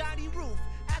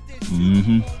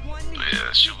 Mm-hmm.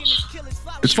 Yeah,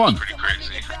 it's fun. Pretty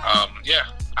crazy. Yeah.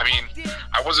 I mean,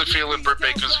 I wasn't feeling Britt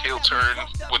Baker's heel turn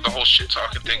with the whole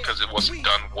shit-talking thing because it wasn't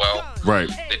done well. Right.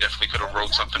 They definitely could have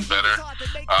wrote something better.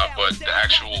 But the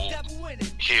actual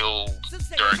heel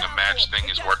during a match thing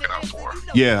is working out for her.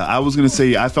 Yeah, I was going to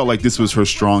say, I felt like this was her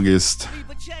strongest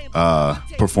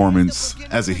performance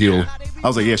as a heel. I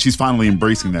was like, yeah, she's finally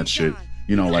embracing that shit.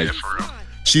 You know, like for real.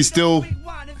 she's still,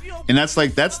 and that's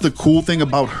the cool thing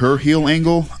about her heel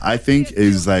angle, I think,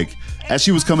 is like as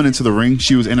she was coming into the ring,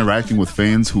 she was interacting with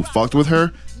fans who fucked with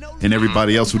her, and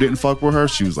everybody else who didn't fuck with her,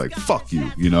 she was like, fuck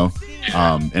you, you know?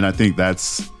 And I think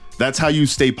that's how you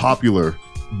stay popular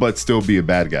but still be a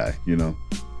bad guy, you know?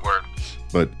 Word.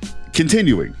 But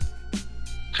continuing,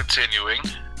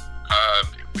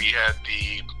 we had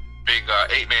the big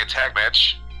 8-man tag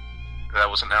match that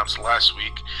was announced last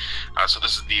week. So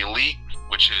this is the Elite,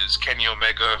 which is Kenny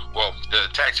Omega, well, the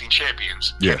tag team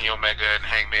champions, Kenny Omega and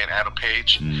Hangman Adam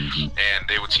Page, and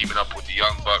they were teaming up with the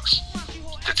Young Bucks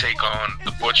to take on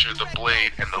the Butcher, the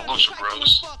Blade, and the Lucha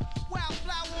Bros.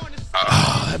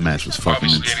 That match was fucking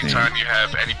obviously insane. Anytime you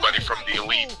have anybody from the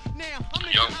Elite,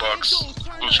 Young Bucks,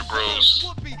 Lucha Bros,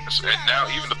 and now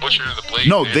even the Butcher and the Blade.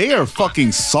 No, they are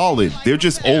fucking solid. They're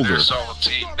just older. They're a solid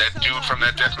team. That dude from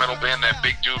that death metal band, that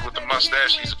big dude with the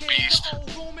mustache, he's a beast.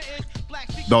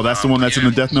 No, that's the one that's in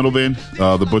the death metal band,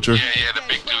 the Butcher. Yeah, the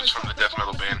big dudes from the death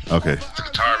metal band. Okay. It's a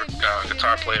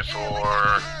guitar player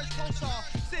for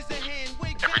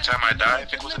Every Time I Die, I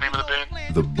think was the name of the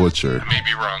band. The Butcher. I may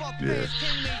be wrong. Yeah.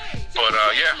 But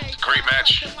great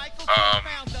match.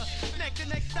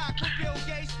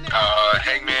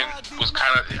 Hangman was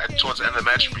kind of towards the end of the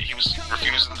match. He was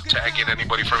refusing to tag in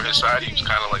anybody from his side. He was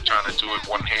kind of like trying to do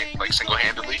it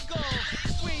single-handedly.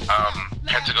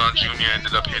 Pentagon Jr.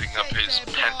 ended up hitting up his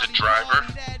Penta Driver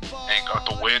and got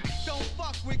the win.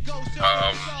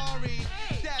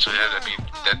 So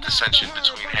that dissension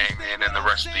between Hangman and the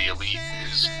rest of the Elite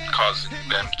is causing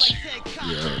them to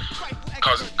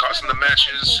causing the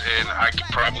matches, and I could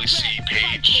probably see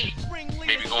Paige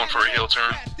maybe going for a heel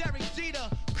turn.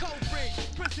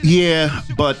 Yeah,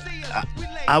 but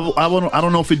I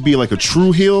don't know if it'd be like a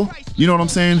true heel. You know what I'm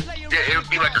saying? Yeah, it would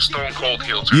be like a Stone Cold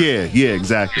heel turn. Yeah,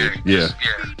 exactly. Yeah.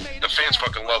 The fans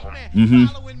fucking love him.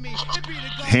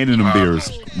 Mm-hmm. Handing them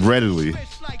beers readily.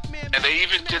 And they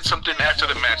even did something after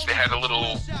the match. They had a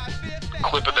little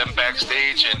clip of them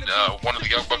backstage, and one of the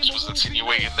Young Bucks was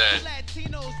insinuating that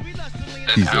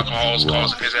alcohol is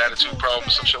causing his attitude problem,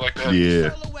 some shit like that.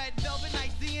 Yeah.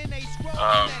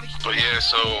 But yeah,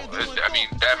 so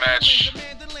that match,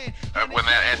 when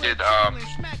that ended,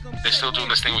 they're still doing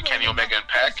this thing with Kenny Omega and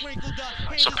Pac.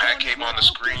 So Pac came on the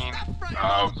screen.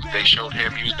 They showed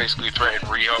him. He was basically threatening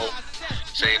Rio,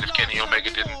 saying if Kenny Omega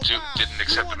didn't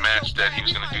accept the match, that he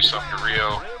was going to do something to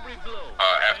Rio.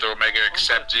 After Omega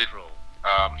accepted,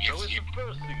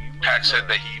 Pac said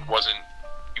that he wasn't.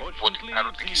 I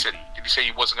don't think he said. Did he say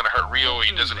he wasn't going to hurt Rio? Or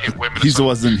he doesn't hit women. He's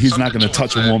not going to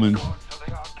touch a woman.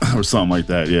 Or something like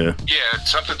that, yeah. Yeah,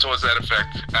 something towards that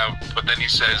effect. But then he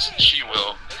says she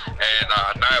will, and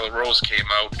Nyla Rose came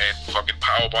out and fucking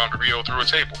powerbombed Rio through a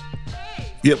table.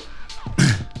 Yep.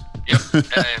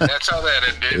 And that's how that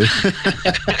ended.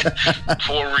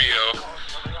 Poor Rio.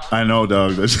 I know,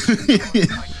 dog.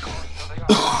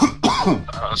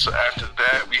 So after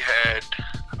that, we had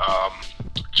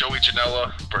Joey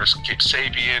Janela versus Kip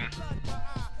Sabian.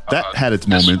 That had its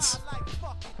moments.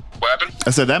 What happened? I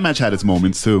said that match had its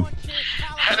moments too.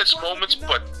 Had its moments,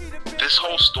 but this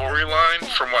whole storyline,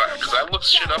 because I looked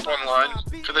shit up online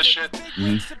for this shit,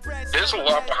 there's a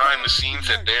lot behind the scenes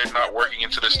that they're not working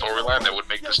into the storyline that would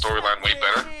make the storyline way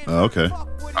better. Okay.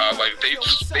 Like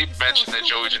they mentioned that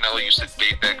Joey Janela used to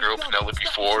date that girl Penelope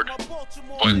Ford,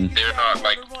 but they're not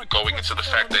like going into the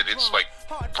fact that it's like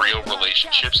real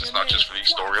relationships. It's not just for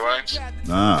these storylines.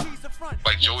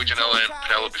 Like Joey Janela and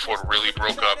Penelope Ford really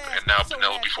broke up, and now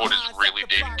Penelope Ford is really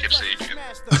dating Kip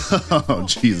Sabian. Oh,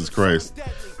 Jesus Christ.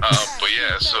 But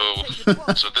yeah, so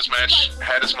this match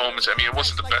had its moments. I mean, it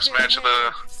wasn't the best match of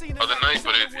the night,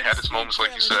 but it had its moments,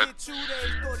 like you said.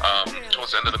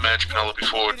 Towards the end of the match, Penelope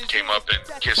Ford came up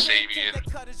and kissed Sabian,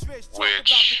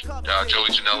 which Joey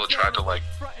Janela tried to like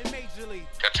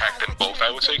attack them both,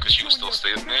 I would say, because she was still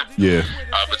standing there. Yeah.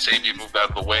 But Sabian moved out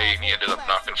of the way, and he ended up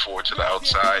knocking Ford to the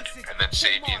outside, and then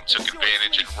Sabian took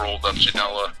advantage and rolled up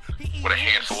Janela with a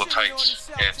handful of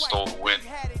tights and stole the win.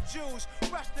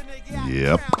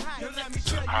 Yep.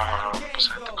 Was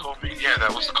that the co-main? Yeah,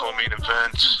 that was the co-main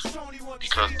event,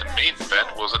 because the main event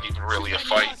wasn't even really a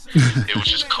fight. It was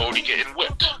just Cody getting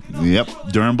whipped. Yep.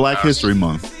 During Black History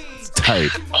Month. It's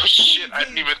tight. Oh shit, I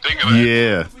didn't even think of that.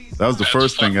 Yeah. That was the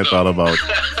first thing I thought about.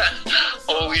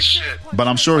 Holy shit. But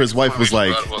I'm sure his wife was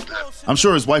like,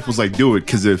 do it,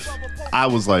 because if I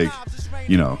was like,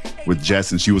 you know, with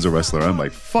Jess and she was a wrestler, I'm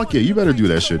like, fuck yeah, you better do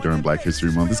that shit during Black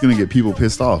History Month. It's going to get people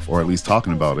pissed off, or at least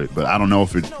talking about it. But I don't know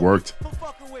if it worked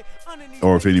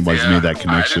or if anybody's made that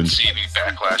connection. I didn't see any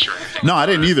backlash or anything. No, I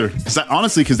didn't either.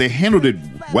 Honestly, because they handled it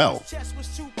well.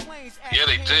 Yeah,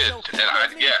 they did. And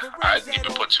I didn't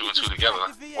even put 2 and 2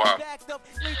 together. Wow.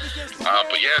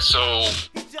 But yeah, so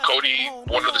Cody,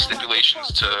 one of the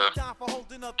stipulations to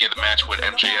get a match with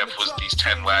MJF was these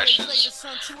 10 lashes.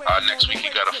 Next week he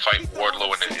got to fight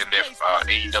Wardlow in their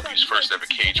AEW's first ever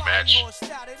cage match.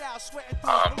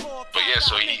 But yeah,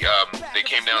 so they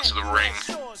came down to the ring.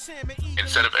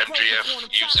 Instead of MJF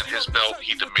using his belt,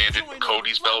 he demanded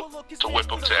Cody's belt to whip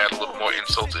him to add a little more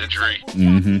insult to injury.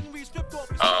 Mm-hmm.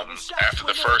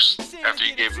 After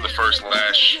he gave him the first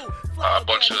lash, a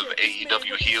bunch of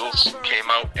AEW heels came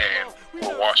out and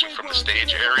were watching from the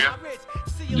stage area.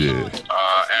 Yeah.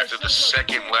 After the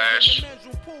second lash,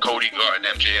 Cody got in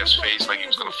MJF's face like he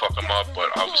was going to fuck him up,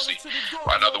 but obviously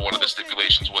another one of the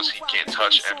stipulations was he can't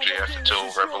touch MJF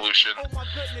until Revolution.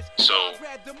 So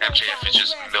MJF is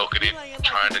just milking it,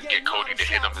 trying to get Cody to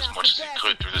hit him as much as he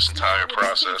could through this entire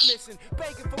process.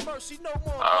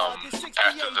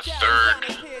 After the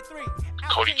third,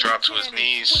 Cody dropped to his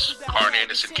knees. Arn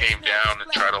Anderson came down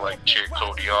and tried to cheer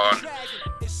Cody on.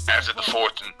 After the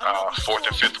fourth and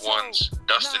fifth ones,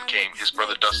 his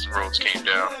brother Dustin Rhodes came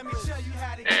down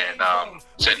and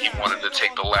said he wanted to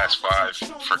take the last 5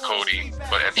 for Cody,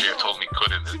 but MJF told him he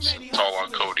couldn't. It's all on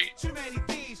Cody.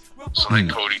 So then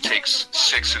Cody takes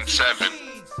 6 and 7,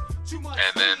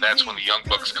 and then that's when the Young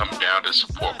Bucks come down to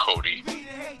support Cody.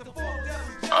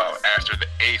 After the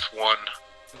 8th one,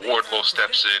 Wardlow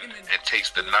steps in and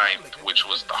takes the 9th, which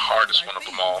was the hardest one of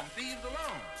them all.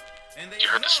 You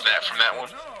heard the snap from that one?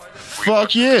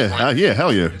 Fuck yeah. Yeah,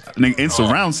 hell yeah. And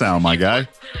surround sound, my guy.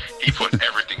 He put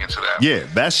everything into that. Yeah,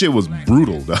 that shit was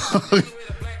brutal, dog.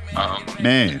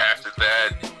 Man. After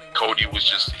that, Cody was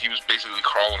basically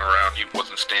crawling around. He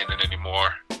wasn't standing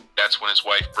anymore. That's when his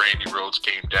wife, Brandy Rhodes,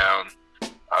 came down,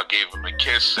 gave him a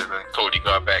kiss, and then Cody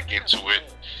got back into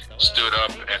it, stood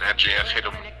up, and MJF hit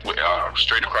him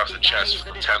straight across the chest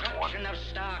for the 10th one.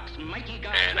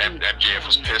 And MJF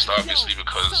was pissed, obviously,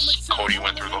 because Cody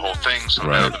went through the whole thing, so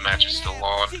now the match is still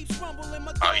on. He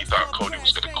thought Cody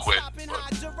was going to quit, but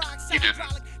he didn't.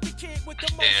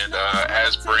 And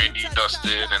as Brandy,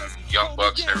 Dustin, and Young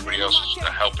Bucks and everybody else was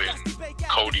helping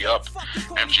Cody up,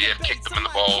 MJF kicked him in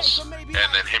the balls, and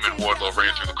then him and Wardlow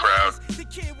ran through the crowd.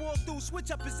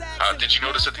 Did you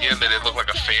notice at the end that it looked like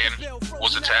a fan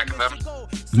was attacking them?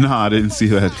 No, I didn't see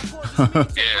that.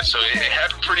 Yeah, so it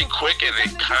happened pretty quick, and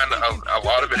it a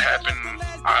lot of it happened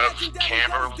out of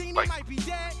camera,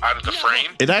 out of the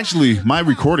frame. It actually, my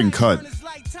recording cut.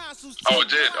 Oh, it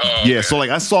did? Oh, yeah, okay. so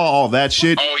I saw all that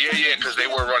shit. Oh, yeah, because they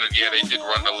were running, they did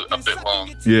run a bit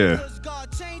long. Yeah.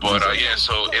 But,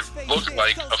 so it looked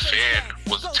like a fan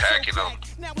was attacking them.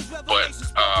 But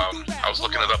I was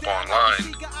looking it up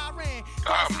online.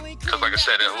 Because, like I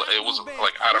said, it was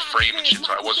out of frame and shit,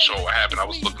 so I wasn't sure what happened. I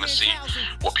was looking to see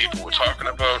what people were talking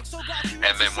about.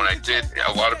 And then when I did,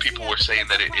 a lot of people were saying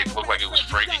that it looked like it was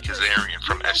Frankie Kazarian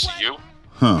from SCU.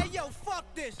 Huh.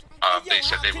 They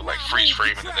said they would freeze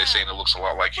frame it, and they're saying it looks a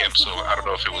lot like him. So I don't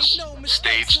know if it was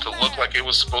staged to look like it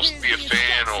was supposed to be a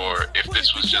fan, or if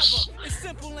this was just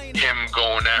him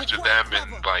going after them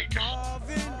and I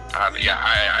have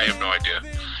no idea.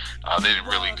 They didn't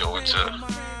really go into.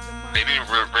 They didn't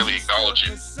really acknowledge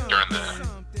it during the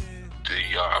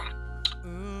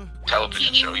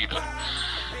television show either.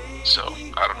 So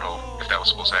I don't know if that was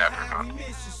supposed to happen or not.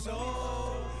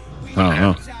 I don't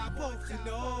know.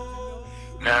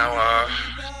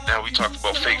 Now we talked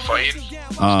about fake fighting.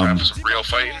 It's time for some real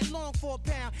fighting.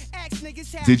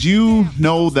 Did you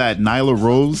know that Nyla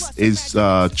Rose is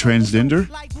transgender?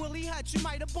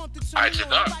 I did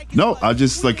not. No, I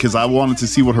just because I wanted to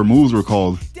see what her moves were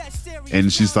called.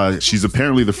 And she's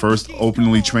apparently the first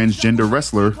openly transgender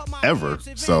wrestler ever.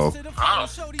 So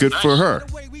good for her.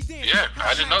 Yeah,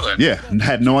 I didn't know that. Yeah,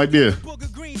 had no idea.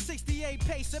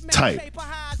 Tight.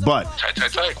 But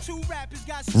tight.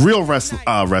 Real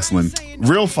wrestling.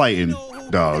 Real fighting,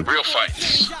 dog. Real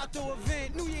fights.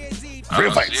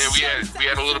 Real fights. Yeah, we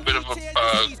had a little bit of a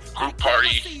group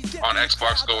party on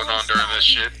Xbox going on during this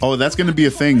shit. Oh, that's going to be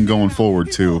a thing going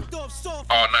forward too.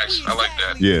 Oh, nice. I like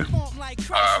that. Yeah.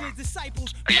 I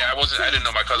didn't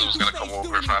know my cousin was gonna come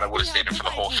over. If not, I would have stayed in for the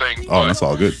whole thing. Oh, that's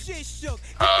all good. So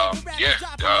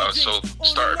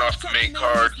starting off the main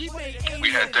card, we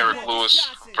had Derek Lewis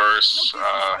versus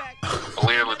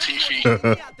Ilir Latifi.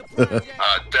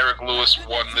 Derek Lewis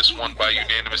won this one by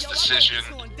unanimous decision.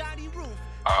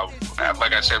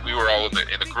 Like I said, we were all in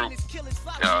the group,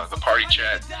 the party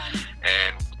chat,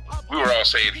 and we were all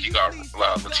saying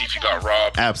Latifi got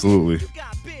robbed. Absolutely.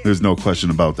 There's no question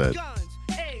about that.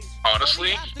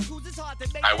 Honestly,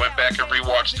 I went back and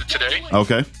rewatched it today.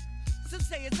 Okay.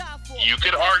 You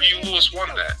could argue Lewis won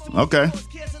that. Okay.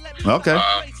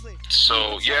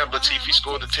 So yeah, Latifi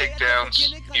scored the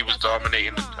takedowns. He was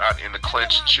dominating in the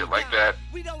clinch and shit like that,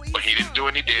 but he didn't do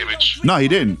any damage. No, he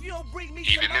didn't.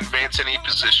 He didn't advance any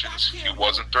positions. He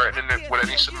wasn't threatening it with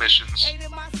any submissions.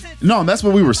 No, and that's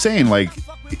what we were saying. Like,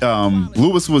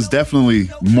 Lewis was definitely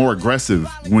more aggressive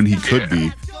when he could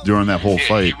be during that whole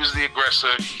fight. He was the aggressor.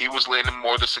 He was landing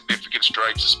more of the significant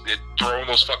strikes. Throwing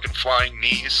those fucking flying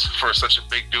knees for such a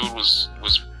big dude was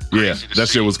crazy to that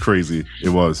see. shit was crazy. It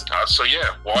was. So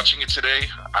yeah, watching it today,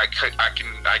 I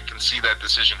can see that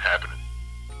decision happening.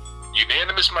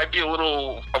 Unanimous might be a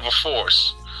little of a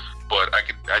force, but I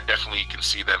definitely can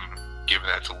see them giving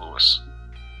that to Lewis.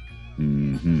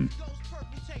 Mm-hmm.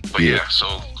 But yeah,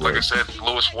 so like I said,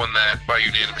 Lewis won that by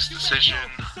unanimous decision.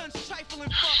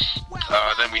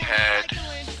 Then we had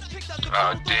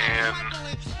Dan.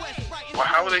 Well,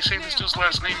 how would they say this dude's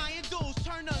last name?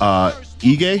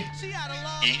 Ige?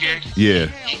 Ige? Yeah.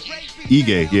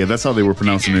 Ige. Yeah, that's how they were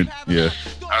pronouncing it. Yeah.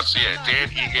 So yeah, Dan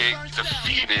Ige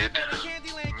defeated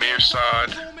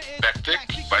Mirsad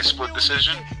Bektik by split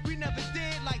decision.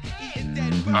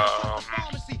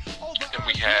 And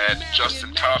we had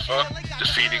Justin Tafa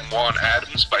defeating Juan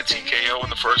Adams by TKO in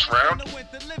the first round.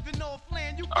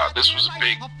 This was a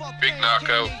big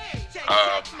knockout.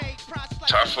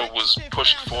 Tafa was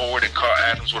pushed forward and caught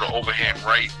Adams with an overhand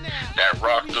right that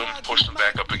rocked him, pushed him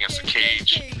back up against the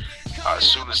cage. As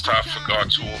soon as Tafa got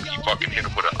to him, he fucking hit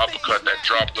him with an uppercut that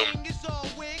dropped him.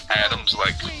 Adams,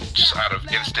 like, just out of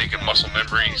instinct and muscle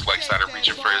memory, he's like started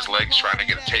reaching for his legs, trying to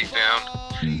get a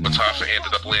takedown. But Tafa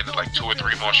ended up landing like 2 or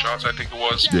 3 more shots, I think it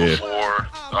was, before.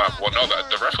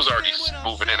 The ref was already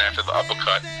moving in after the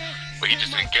uppercut, but he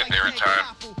just didn't get there in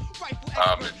time.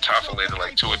 And Tafa landed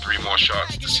like 2 or 3 more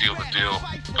shots to seal the deal.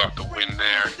 Got the win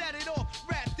there.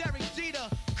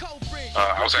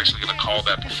 I was actually going to call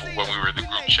that before when we were in the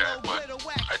group chat, but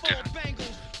I didn't.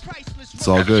 It's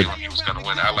all good. He was going to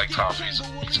win. I like Tafa. He's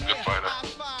a good fighter.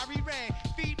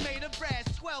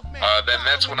 Then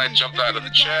that's when I jumped out of the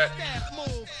chat.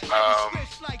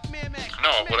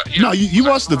 You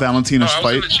watched the Valentina's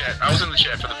fight. I was in the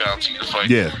chat for the Valentina fight.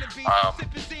 Yeah.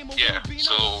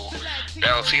 So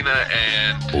Valentina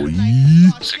and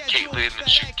Caitlin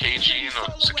Chikagian.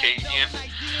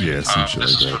 Yeah, some shit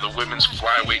this like is that. for the women's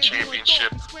flyweight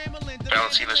championship.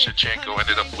 Valentina Shevchenko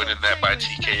ended up winning that by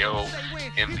TKO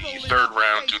in the third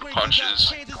round due to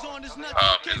punches. In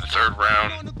the third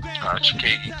round,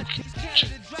 Chikagian,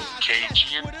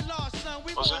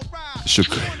 was it?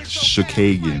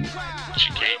 Chikagian.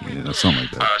 Yeah, something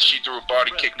like that. She threw a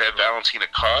body kick that Valentina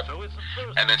caught,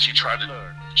 and then she tried to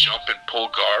jump and pull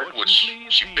guard, which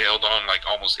she bailed on like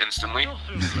almost instantly.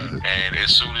 And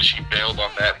as soon as she bailed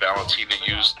on that, Valentina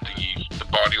used the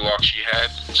body lock she had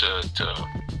to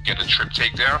get a trip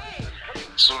takedown.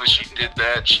 As soon as she did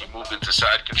that, she moved into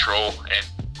side control and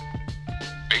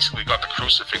basically got the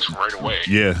crucifix right away.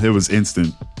 Yeah, it was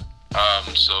instant.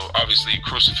 So obviously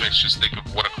crucifix, just think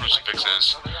of what a crucifix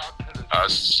is.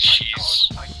 She's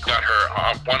got her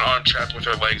one arm trapped with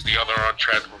her legs, the other arm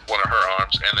trapped with one of her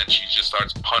arms, and then she just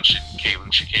starts punching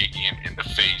Caitlin Chikagian in the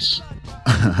face.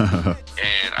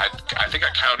 And I think I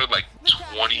counted like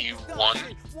 21.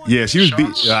 Yeah, she was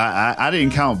beat. I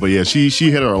didn't count, but yeah, she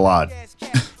hit her a lot.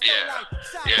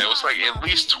 Yeah, it was like at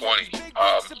least 20 to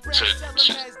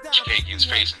Chikagian's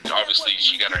face. And obviously,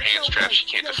 she got her hands trapped. She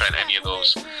can't defend any of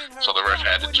those. So the ref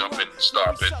had to jump in and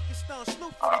stop it.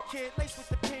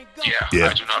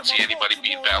 I do not see anybody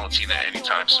beating Valentina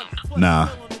anytime soon. Nah.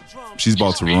 She's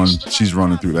about to run. She's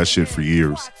running through that shit for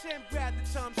years.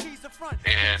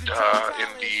 And in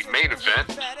the main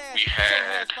event, we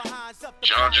had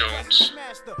John Jones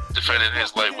defending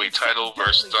his lightweight title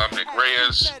versus Dominic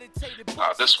Reyes.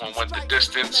 This one went the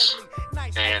distance,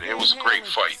 and it was a great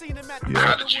fight. Yeah.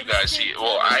 How did you guys see it?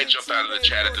 Well, I jumped out of the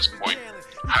chat at this point.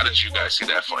 How did you guys see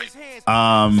that fight?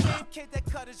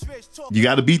 You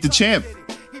got to beat the champ.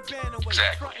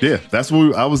 Exactly. Yeah, that's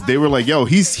what they were like, yo,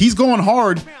 he's going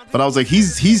hard, but I was like,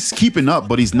 he's keeping up,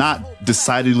 but he's not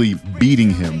decidedly beating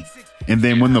him. And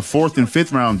then when the 4th and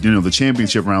 5th round, the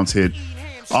championship rounds hit,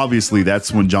 obviously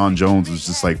that's when John Jones was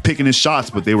just like picking his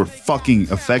shots, but they were fucking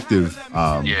effective.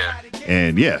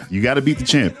 And yeah, you got to beat the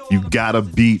champ. You got to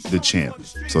beat the champ.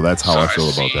 So that's how I feel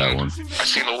about that one. I've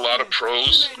seen a lot of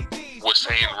pros were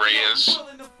saying Reyes.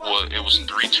 Well, it was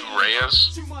 3-2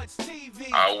 Reyes,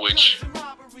 which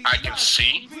I can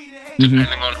see, depending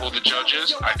on who the judge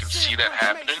is. I can see that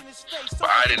happening, but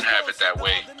I didn't have it that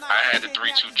way. I had the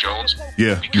 3-2 Jones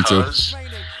because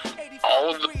all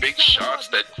of the big shots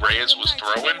that Reyes was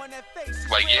throwing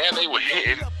like, yeah, they were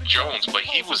hitting Jones, but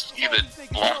he was either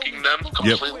blocking them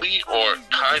completely or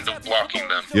kind of blocking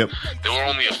them. Yep. There were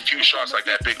only a few shots, like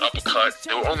that big uppercut.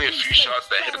 There were only a few shots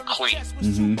that hit him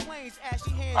clean.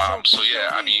 So yeah,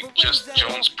 I mean, just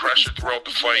Jones pressure throughout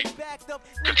the fight,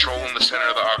 controlling the center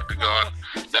of the octagon,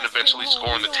 then eventually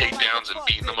scoring the takedowns and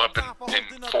beating them up in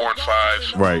 4 and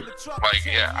 5. Right. Like,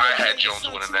 yeah, I had Jones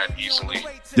winning that easily.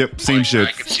 Yep, same shit.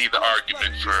 I could see the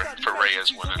argument for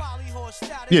Reyes winning.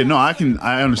 Yeah, no,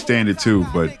 I understand it too,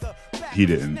 but he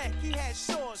didn't.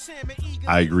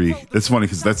 I agree. It's funny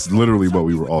because that's literally what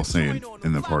we were all saying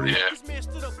in the party.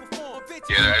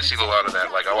 Yeah, I see a lot of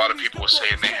that. Like, a lot of people were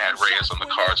saying they had Reyes on the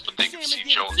cards, but they could see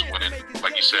Jones winning.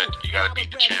 Like you said, you got to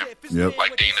beat the champ. Yep.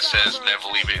 Like Dana says, never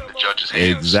leave it in the judge's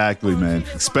hands. Exactly, man.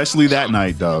 Especially that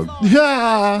night, dog.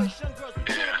 Yeah.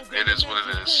 Yeah, it is what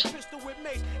it is.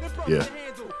 Yeah.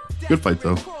 Good fight,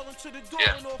 though.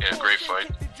 Yeah, great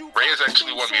fight. Reyes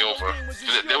actually won me over.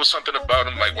 There was something about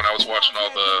him, like when I was watching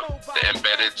all the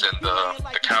embeddeds and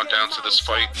the countdown to this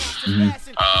fight.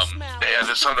 Yeah,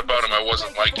 there's something about him I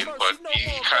wasn't liking, but he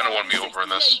kind of won me over in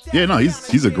this. Yeah, no,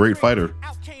 he's a great fighter.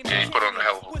 Yeah, he put on a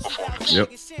hell of a performance.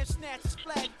 Yep.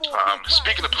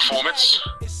 Speaking of performance,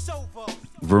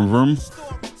 Vroom vroom.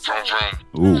 Vroom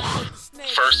vroom. Ooh.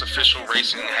 First official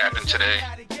racing happened today.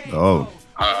 Oh.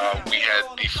 We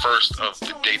had the first of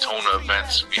the Daytona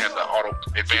events. We had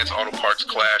the Advanced Auto Parts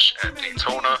Clash at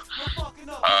Daytona.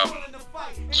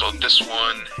 So this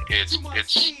one, it's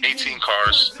 18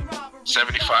 cars,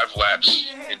 75 laps.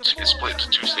 It's split into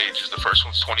 2 stages. The first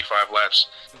one's 25 laps.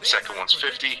 The second one's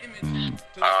 50.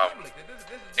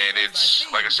 And it's,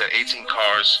 like I said, 18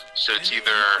 cars. So it's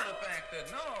either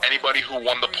anybody who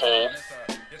won the pole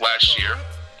last year,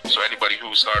 so anybody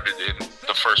who started in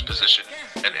the first position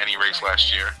in any race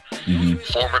last year,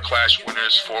 former Clash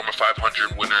winners, former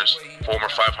 500 winners, former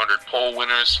 500 pole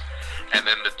winners, and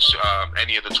then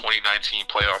any of the 2019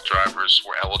 playoff drivers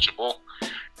were eligible.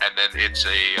 And then it's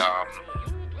a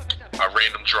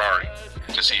random drawing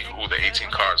to see who the 18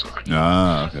 cars are.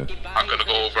 Okay. I'm gonna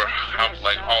go over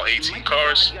like all 18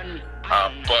 cars.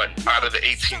 But out of the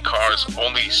 18 cars,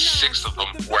 only 6 of them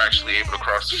were actually able to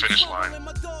cross the finish line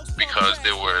because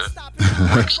there were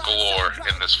wrecks galore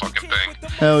in this fucking thing.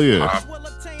 Hell yeah.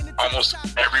 Almost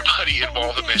everybody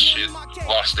involved in this shit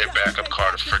lost their backup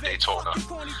car for Daytona.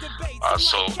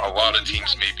 So a lot of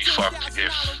teams may be fucked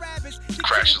if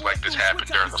crashes like this happen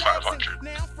during the 500.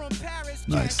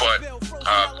 Nice. But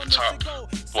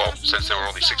since there were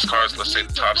only 6 cars, let's say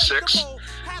the top 6.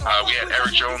 We had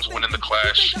Eric Jones winning the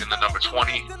Clash in the number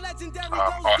 20.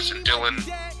 Austin Dillon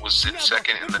was in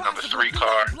second in the number 3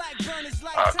 car.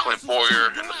 Clint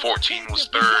Boyer in the 14 was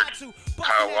third.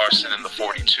 Kyle Larson in the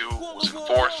 42 was in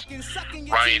 4th.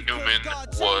 Ryan Newman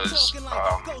was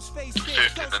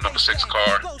 5th in the number 6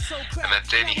 car. And then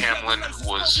Danny Hamlin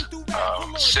was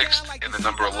 6th in the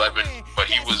number 11, but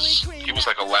he was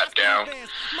like a lap down.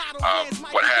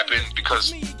 What happened,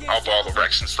 because of all the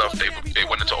wrecks and stuff, they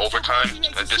went into overtime.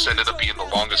 This ended up being the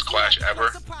longest Clash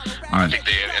ever. I think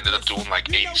they ended up doing like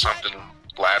 80-something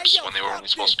laps when they were only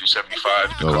supposed to do 75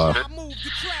 because of it.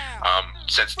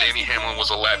 Since Danny Hamlin was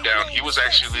a lap down, he was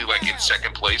actually like in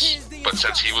second place, but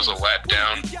since he was a lap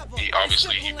down, he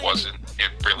wasn't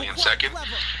really in second.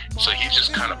 So he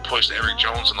just kind of pushed Eric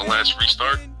Jones in the last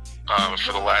restart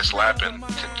for the last lap, and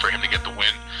for him to get the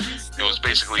win. It was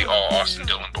basically all Austin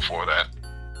Dillon before that.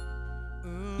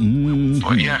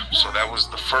 But yeah, so that was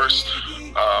the first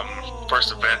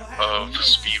event of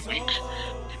Speed Week.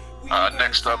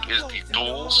 Next up is the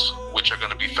duels, which are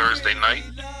going to be Thursday night.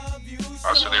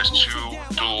 So there's 2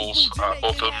 duels,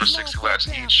 both of them are 60 laps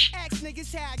each.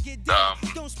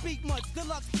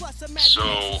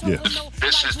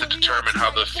 This is to determine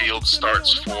how the field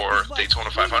starts for Daytona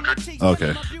 500.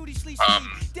 Okay.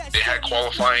 They had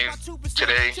qualifying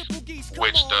today,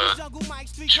 which the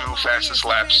 2 fastest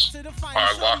laps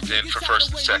are locked in for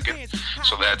first and second.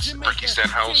 So that's Ricky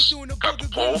Stenhouse got the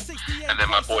pole, and then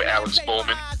my boy Alex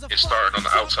Bowman is starting on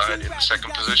the outside in the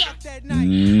second position.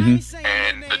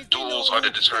 And the duels are to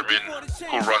determine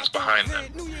who runs behind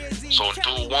them. So in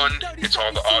duel 1, it's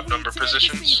all the odd number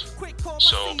positions.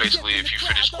 So basically, if you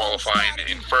finish qualifying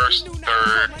in first,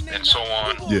 third, and so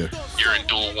on, you're in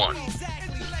duel 1.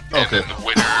 And then the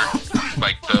winner,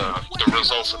 like the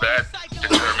results of that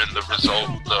determine the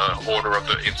order of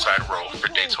the inside row for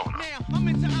Daytona.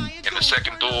 In the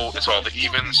second duel, it's all the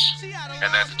evens,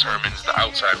 and that determines the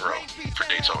outside row for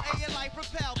Daytona.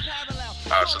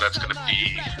 So that's going to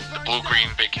be the Blue-Green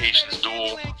Vacations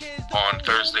duel on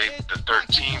Thursday the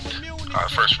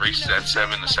 13th. First race is at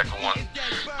 7, the second one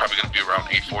probably going to be around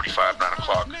 8:45, 9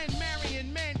 o'clock.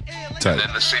 Tight. And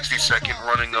then the 62nd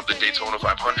running of the Daytona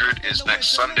 500 is next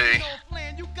Sunday,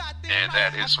 and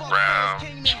that is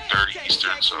around 2:30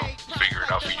 Eastern. So figure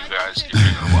it out for you guys if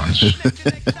you're gonna watch.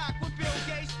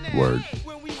 Word.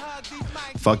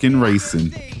 Fucking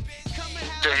racing.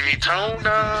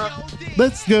 Daytona.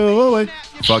 Let's go away.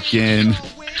 Fucking.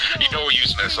 You know we're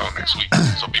using that song next week,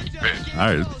 so be prepared.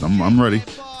 All right, I'm ready.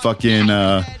 Fucking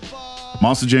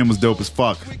Monster Jam was dope as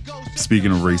fuck.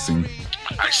 Speaking of racing,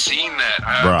 I seen that.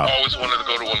 I always wanted to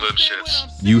go to one of them shits.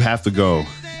 you have to go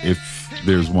if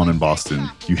there's one in Boston.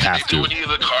 You have Did they do to. any of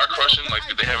the car crushing? Like,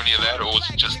 did they have any of that, or was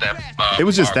it just that? It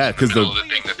was just that, because the the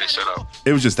thing that they set up.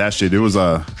 It was just that shit. It was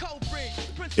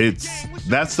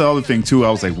that's the other thing too.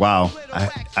 I was like, wow,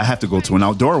 I have to go to an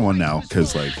outdoor one now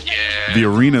because like the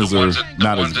arenas are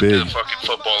not as big. The fucking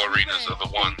football arenas are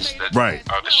the ones that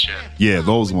are the shit. Yeah,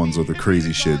 those ones are the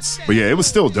crazy shits. But yeah, it was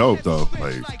still dope though.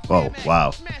 Like, oh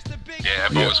wow. Yeah,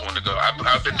 I've always wanted to go.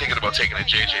 I've been thinking about taking a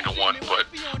JJ to one, but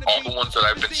all the ones that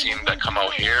I've been seeing that come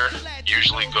out here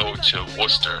usually go to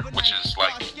Worcester, which is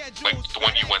like the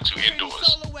one you went to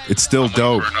indoors. It's still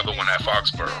dope. For another one at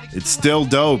Foxborough. It's still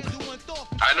dope.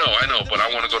 I know, but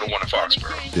I want to go to one at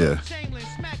Foxborough.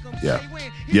 Yeah.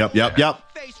 Yep. Maybe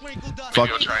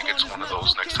I'll try and get to one of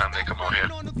those next time they come out here.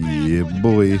 Yeah,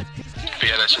 boy. But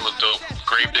yeah, that shit looked dope.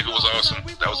 Gravedigger was awesome.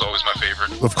 That was always my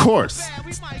favorite. Of course.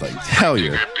 Like, hell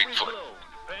yeah. Bigfoot.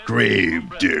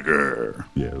 Gravedigger.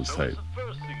 Yeah, it was tight.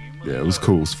 Yeah, it was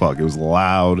cool as fuck. It was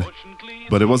loud,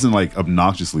 but it wasn't like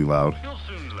obnoxiously loud.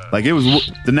 Like, it was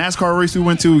the NASCAR race we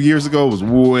went to years ago was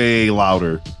way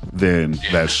louder than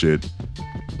that shit.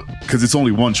 Because it's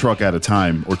only one truck at a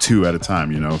time or two at a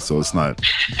time, you know, so it's not.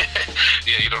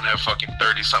 Yeah, you don't have fucking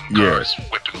 30-something cars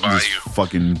whipping by you.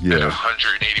 Fucking, at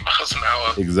 180 miles an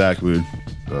hour. Exactly.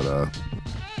 But,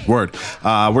 word.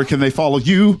 Where can they follow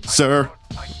you, sir?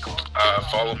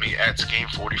 Follow me at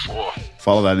Game44.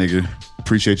 Follow that nigga.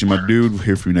 Appreciate you, my dude. We're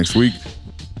here for you next week.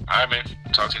 All right, man.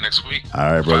 Talk to you next week.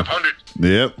 All right, bro. 500.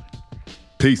 Yep.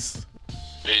 Peace.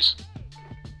 Peace.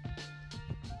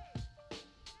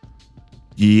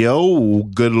 Yo,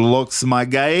 good looks, my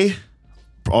guy.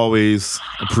 Always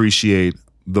appreciate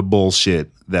the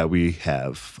bullshit that we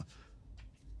have.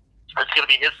 It's going to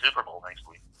be his Super Bowl next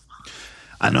week.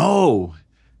 I know.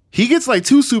 He gets like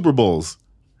 2 Super Bowls.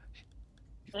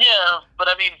 Yeah, but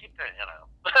I mean,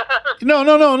 you know.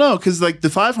 No. Because like the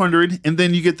 500, and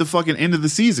then you get the fucking end of the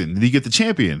season. And you get the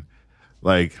champion.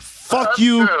 Like, fuck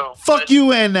you. True, fuck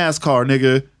you and NASCAR,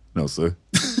 nigga. No, sir.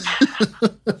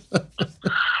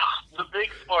 The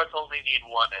big sports only need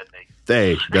one ending.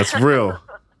 Hey, that's real.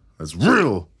 That's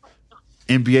real.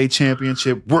 NBA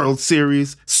championship, World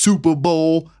Series, Super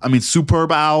Bowl. I mean, Super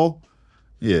Bowl.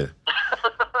 Yeah.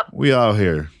 We out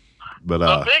here. But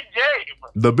the big game.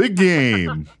 The big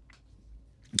game.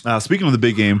 Speaking of the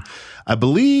big game, I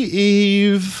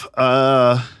believe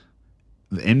the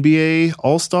NBA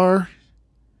All-Star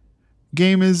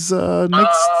game is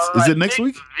next. Is it next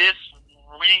week?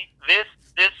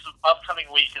 This upcoming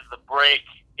week is the break.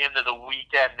 Into the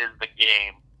weekend is the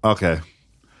game. Okay.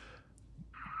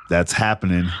 That's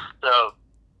happening. So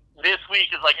this week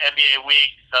is like NBA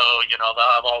week, so you know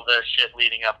they'll have all their shit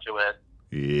leading up to it.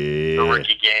 Yeah. The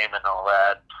rookie game and all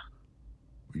that.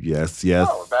 Yes.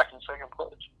 Oh, we're back in second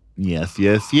place.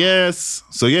 Yes.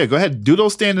 So yeah, go ahead. Do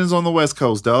those standings on the West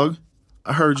Coast, dog.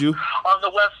 I heard you. On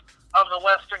the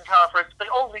Western Conference, the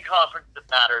only conference that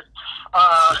matters.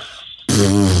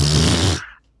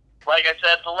 Like I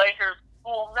said, the Lakers,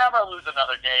 who will never lose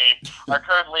another game, are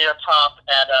currently atop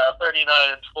at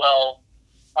 39-12.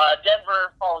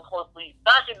 Denver following closely,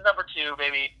 back in number 2,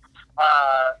 maybe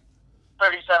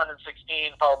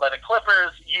 37-16, followed by the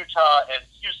Clippers, Utah, and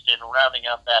Houston, rounding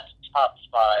out that top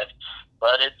 5.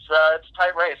 But it's a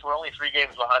tight race. We're only 3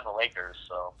 games behind the Lakers,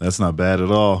 so that's not bad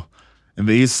at all. In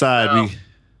the East Side,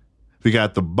 we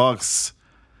got the Bucks.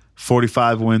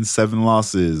 45 wins, 7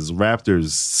 losses. Raptors,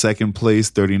 second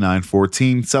place,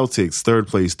 39-14. Celtics, third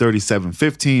place,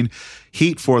 37-15.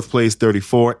 Heat, fourth place,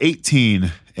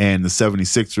 34-18. And the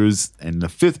 76ers in the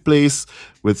fifth place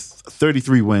with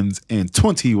 33 wins and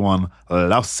 21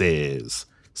 losses.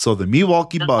 So the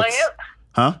Milwaukee Bucks.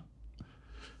 Huh?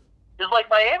 Is like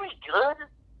Miami good?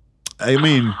 I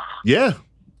mean, yeah.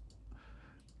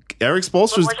 Eric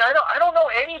Spoelstra's. Like, I don't know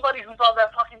anybody who's on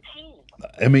that fucking team.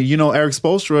 I mean, you know Eric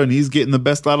Spoelstra, and he's getting the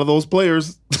best out of those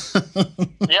players.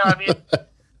 Yeah, I mean,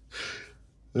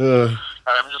 let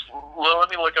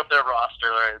me look up their roster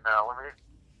right now.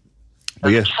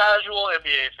 As a casual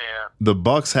NBA fan, the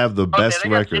Bucks have the best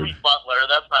record. Jimmy Butler,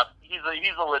 that's not. He's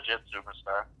a legit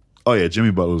superstar. Oh yeah, Jimmy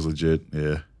Butler's legit.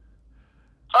 Yeah.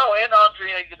 Oh, and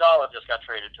Andre Iguodala just got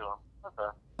traded to him.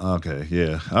 Okay,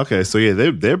 yeah. Okay, so yeah,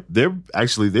 they're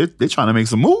actually they're trying to make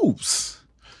some moves.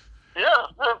 Yeah,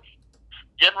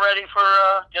 getting ready for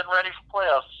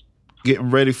playoffs. Getting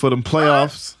ready for them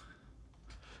playoffs.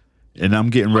 And I'm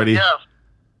getting ready.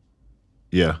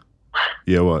 Yeah.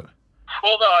 Yeah, what?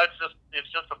 Well, no,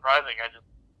 it's just surprising.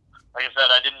 Like I said,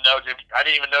 I didn't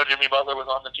even know Jimmy Butler was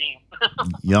on the team.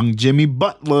 Young Jimmy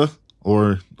Butler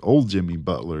or old Jimmy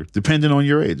Butler, depending on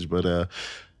your age. But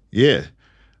yeah.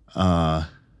 I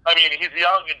mean, he's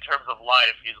young in terms of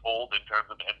life. He's old in terms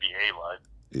of NBA life.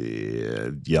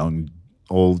 Yeah, young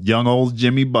old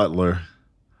Jimmy Butler.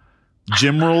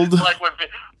 Jimrold. Like when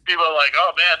people are like,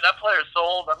 "Oh man, that player's so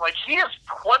old." I'm like, he is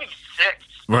 26.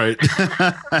 Right.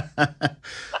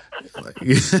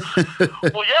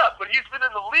 Well, yeah, but he's been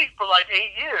in the league for like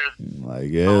 8 years. Like,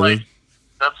 yeah, so, like,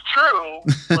 that's true.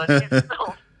 But he's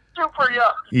still super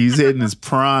young. He's hitting his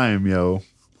prime, yo.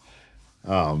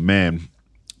 Oh man.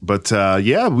 But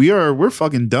yeah, we're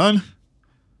fucking done.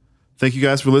 Thank you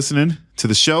guys for listening to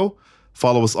the show.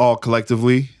 Follow us all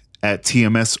collectively at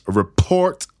TMS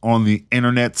Report on the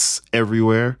internets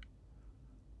everywhere.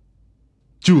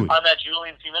 Julie. I'm at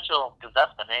Julian C. Mitchell because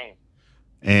that's the name.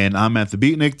 And I'm at the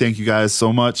Beatnik. Thank you guys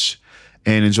so much.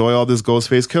 And enjoy all this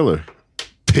Ghostface Killer.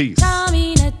 Peace.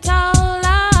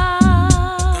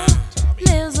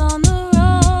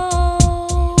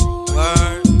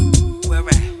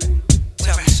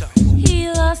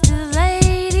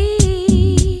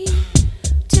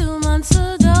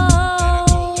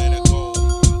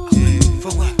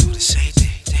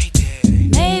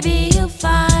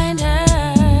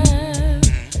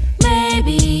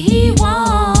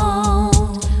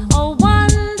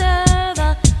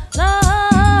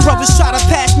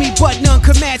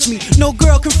 Me. No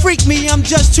girl can freak me, I'm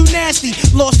just too nasty.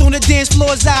 Lost on the dance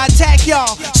floors, I attack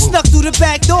y'all. Snuck through the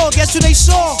back door, guess who they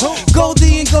saw?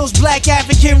 Goldie and Ghost, black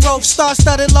African rope,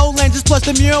 star-studded lowlanders, plus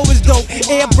the mural was dope.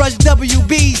 Airbrush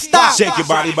WB, stop. Shake your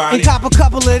body. And cop a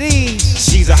couple of these.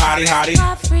 She's a hottie.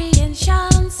 Free and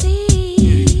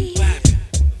Chauncey,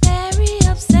 very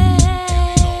upset.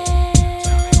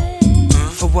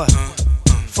 For what?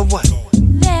 For what?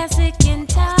 They're sick and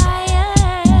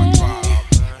tired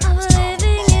of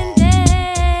living in debt.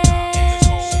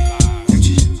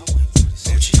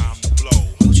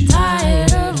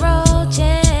 Tired of roaches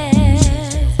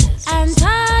and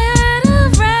tired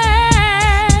of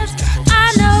rats.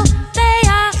 I know they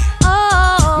are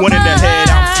all One in the head,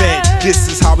 I'm fed. This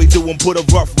is how we do 'em. Put a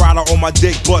rough rider on my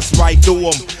dick, bust right through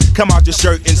 'em. Come out your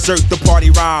shirt, insert the party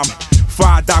rhyme.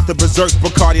 Fried Dr. Berserk,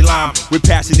 Bacardi Lime. With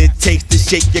passionate taste to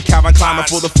shake your Calvin Klein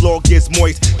before the floor gets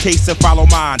moist. Case and follow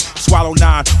mine. Swallow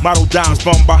 9, model dimes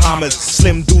from Bahamas.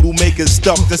 Slim doodle makers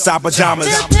stuffed inside pajamas.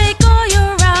 They'll take all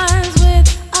your rhymes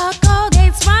with a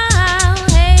Colgate smile.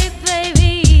 Hey,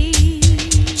 baby.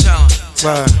 Tell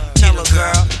her,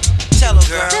 girl.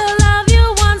 They'll love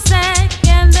you 1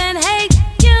 second, then hate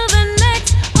you the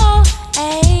next. Oh,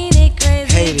 ain't it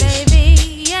crazy, Haters. baby?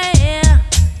 Yeah.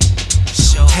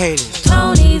 Haters.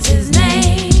 Tony's his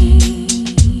name.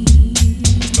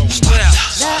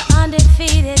 The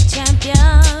undefeated champion.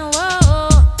 Whoa,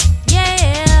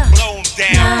 yeah. Blow 'em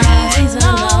down. Now he's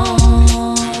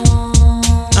alone.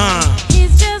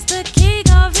 He's just the king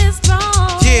of his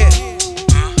throne. Yeah.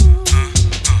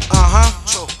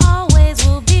 Always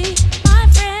will be my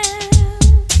friend.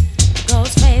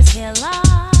 Ghostface Killer.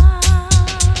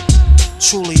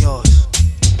 Truly yours.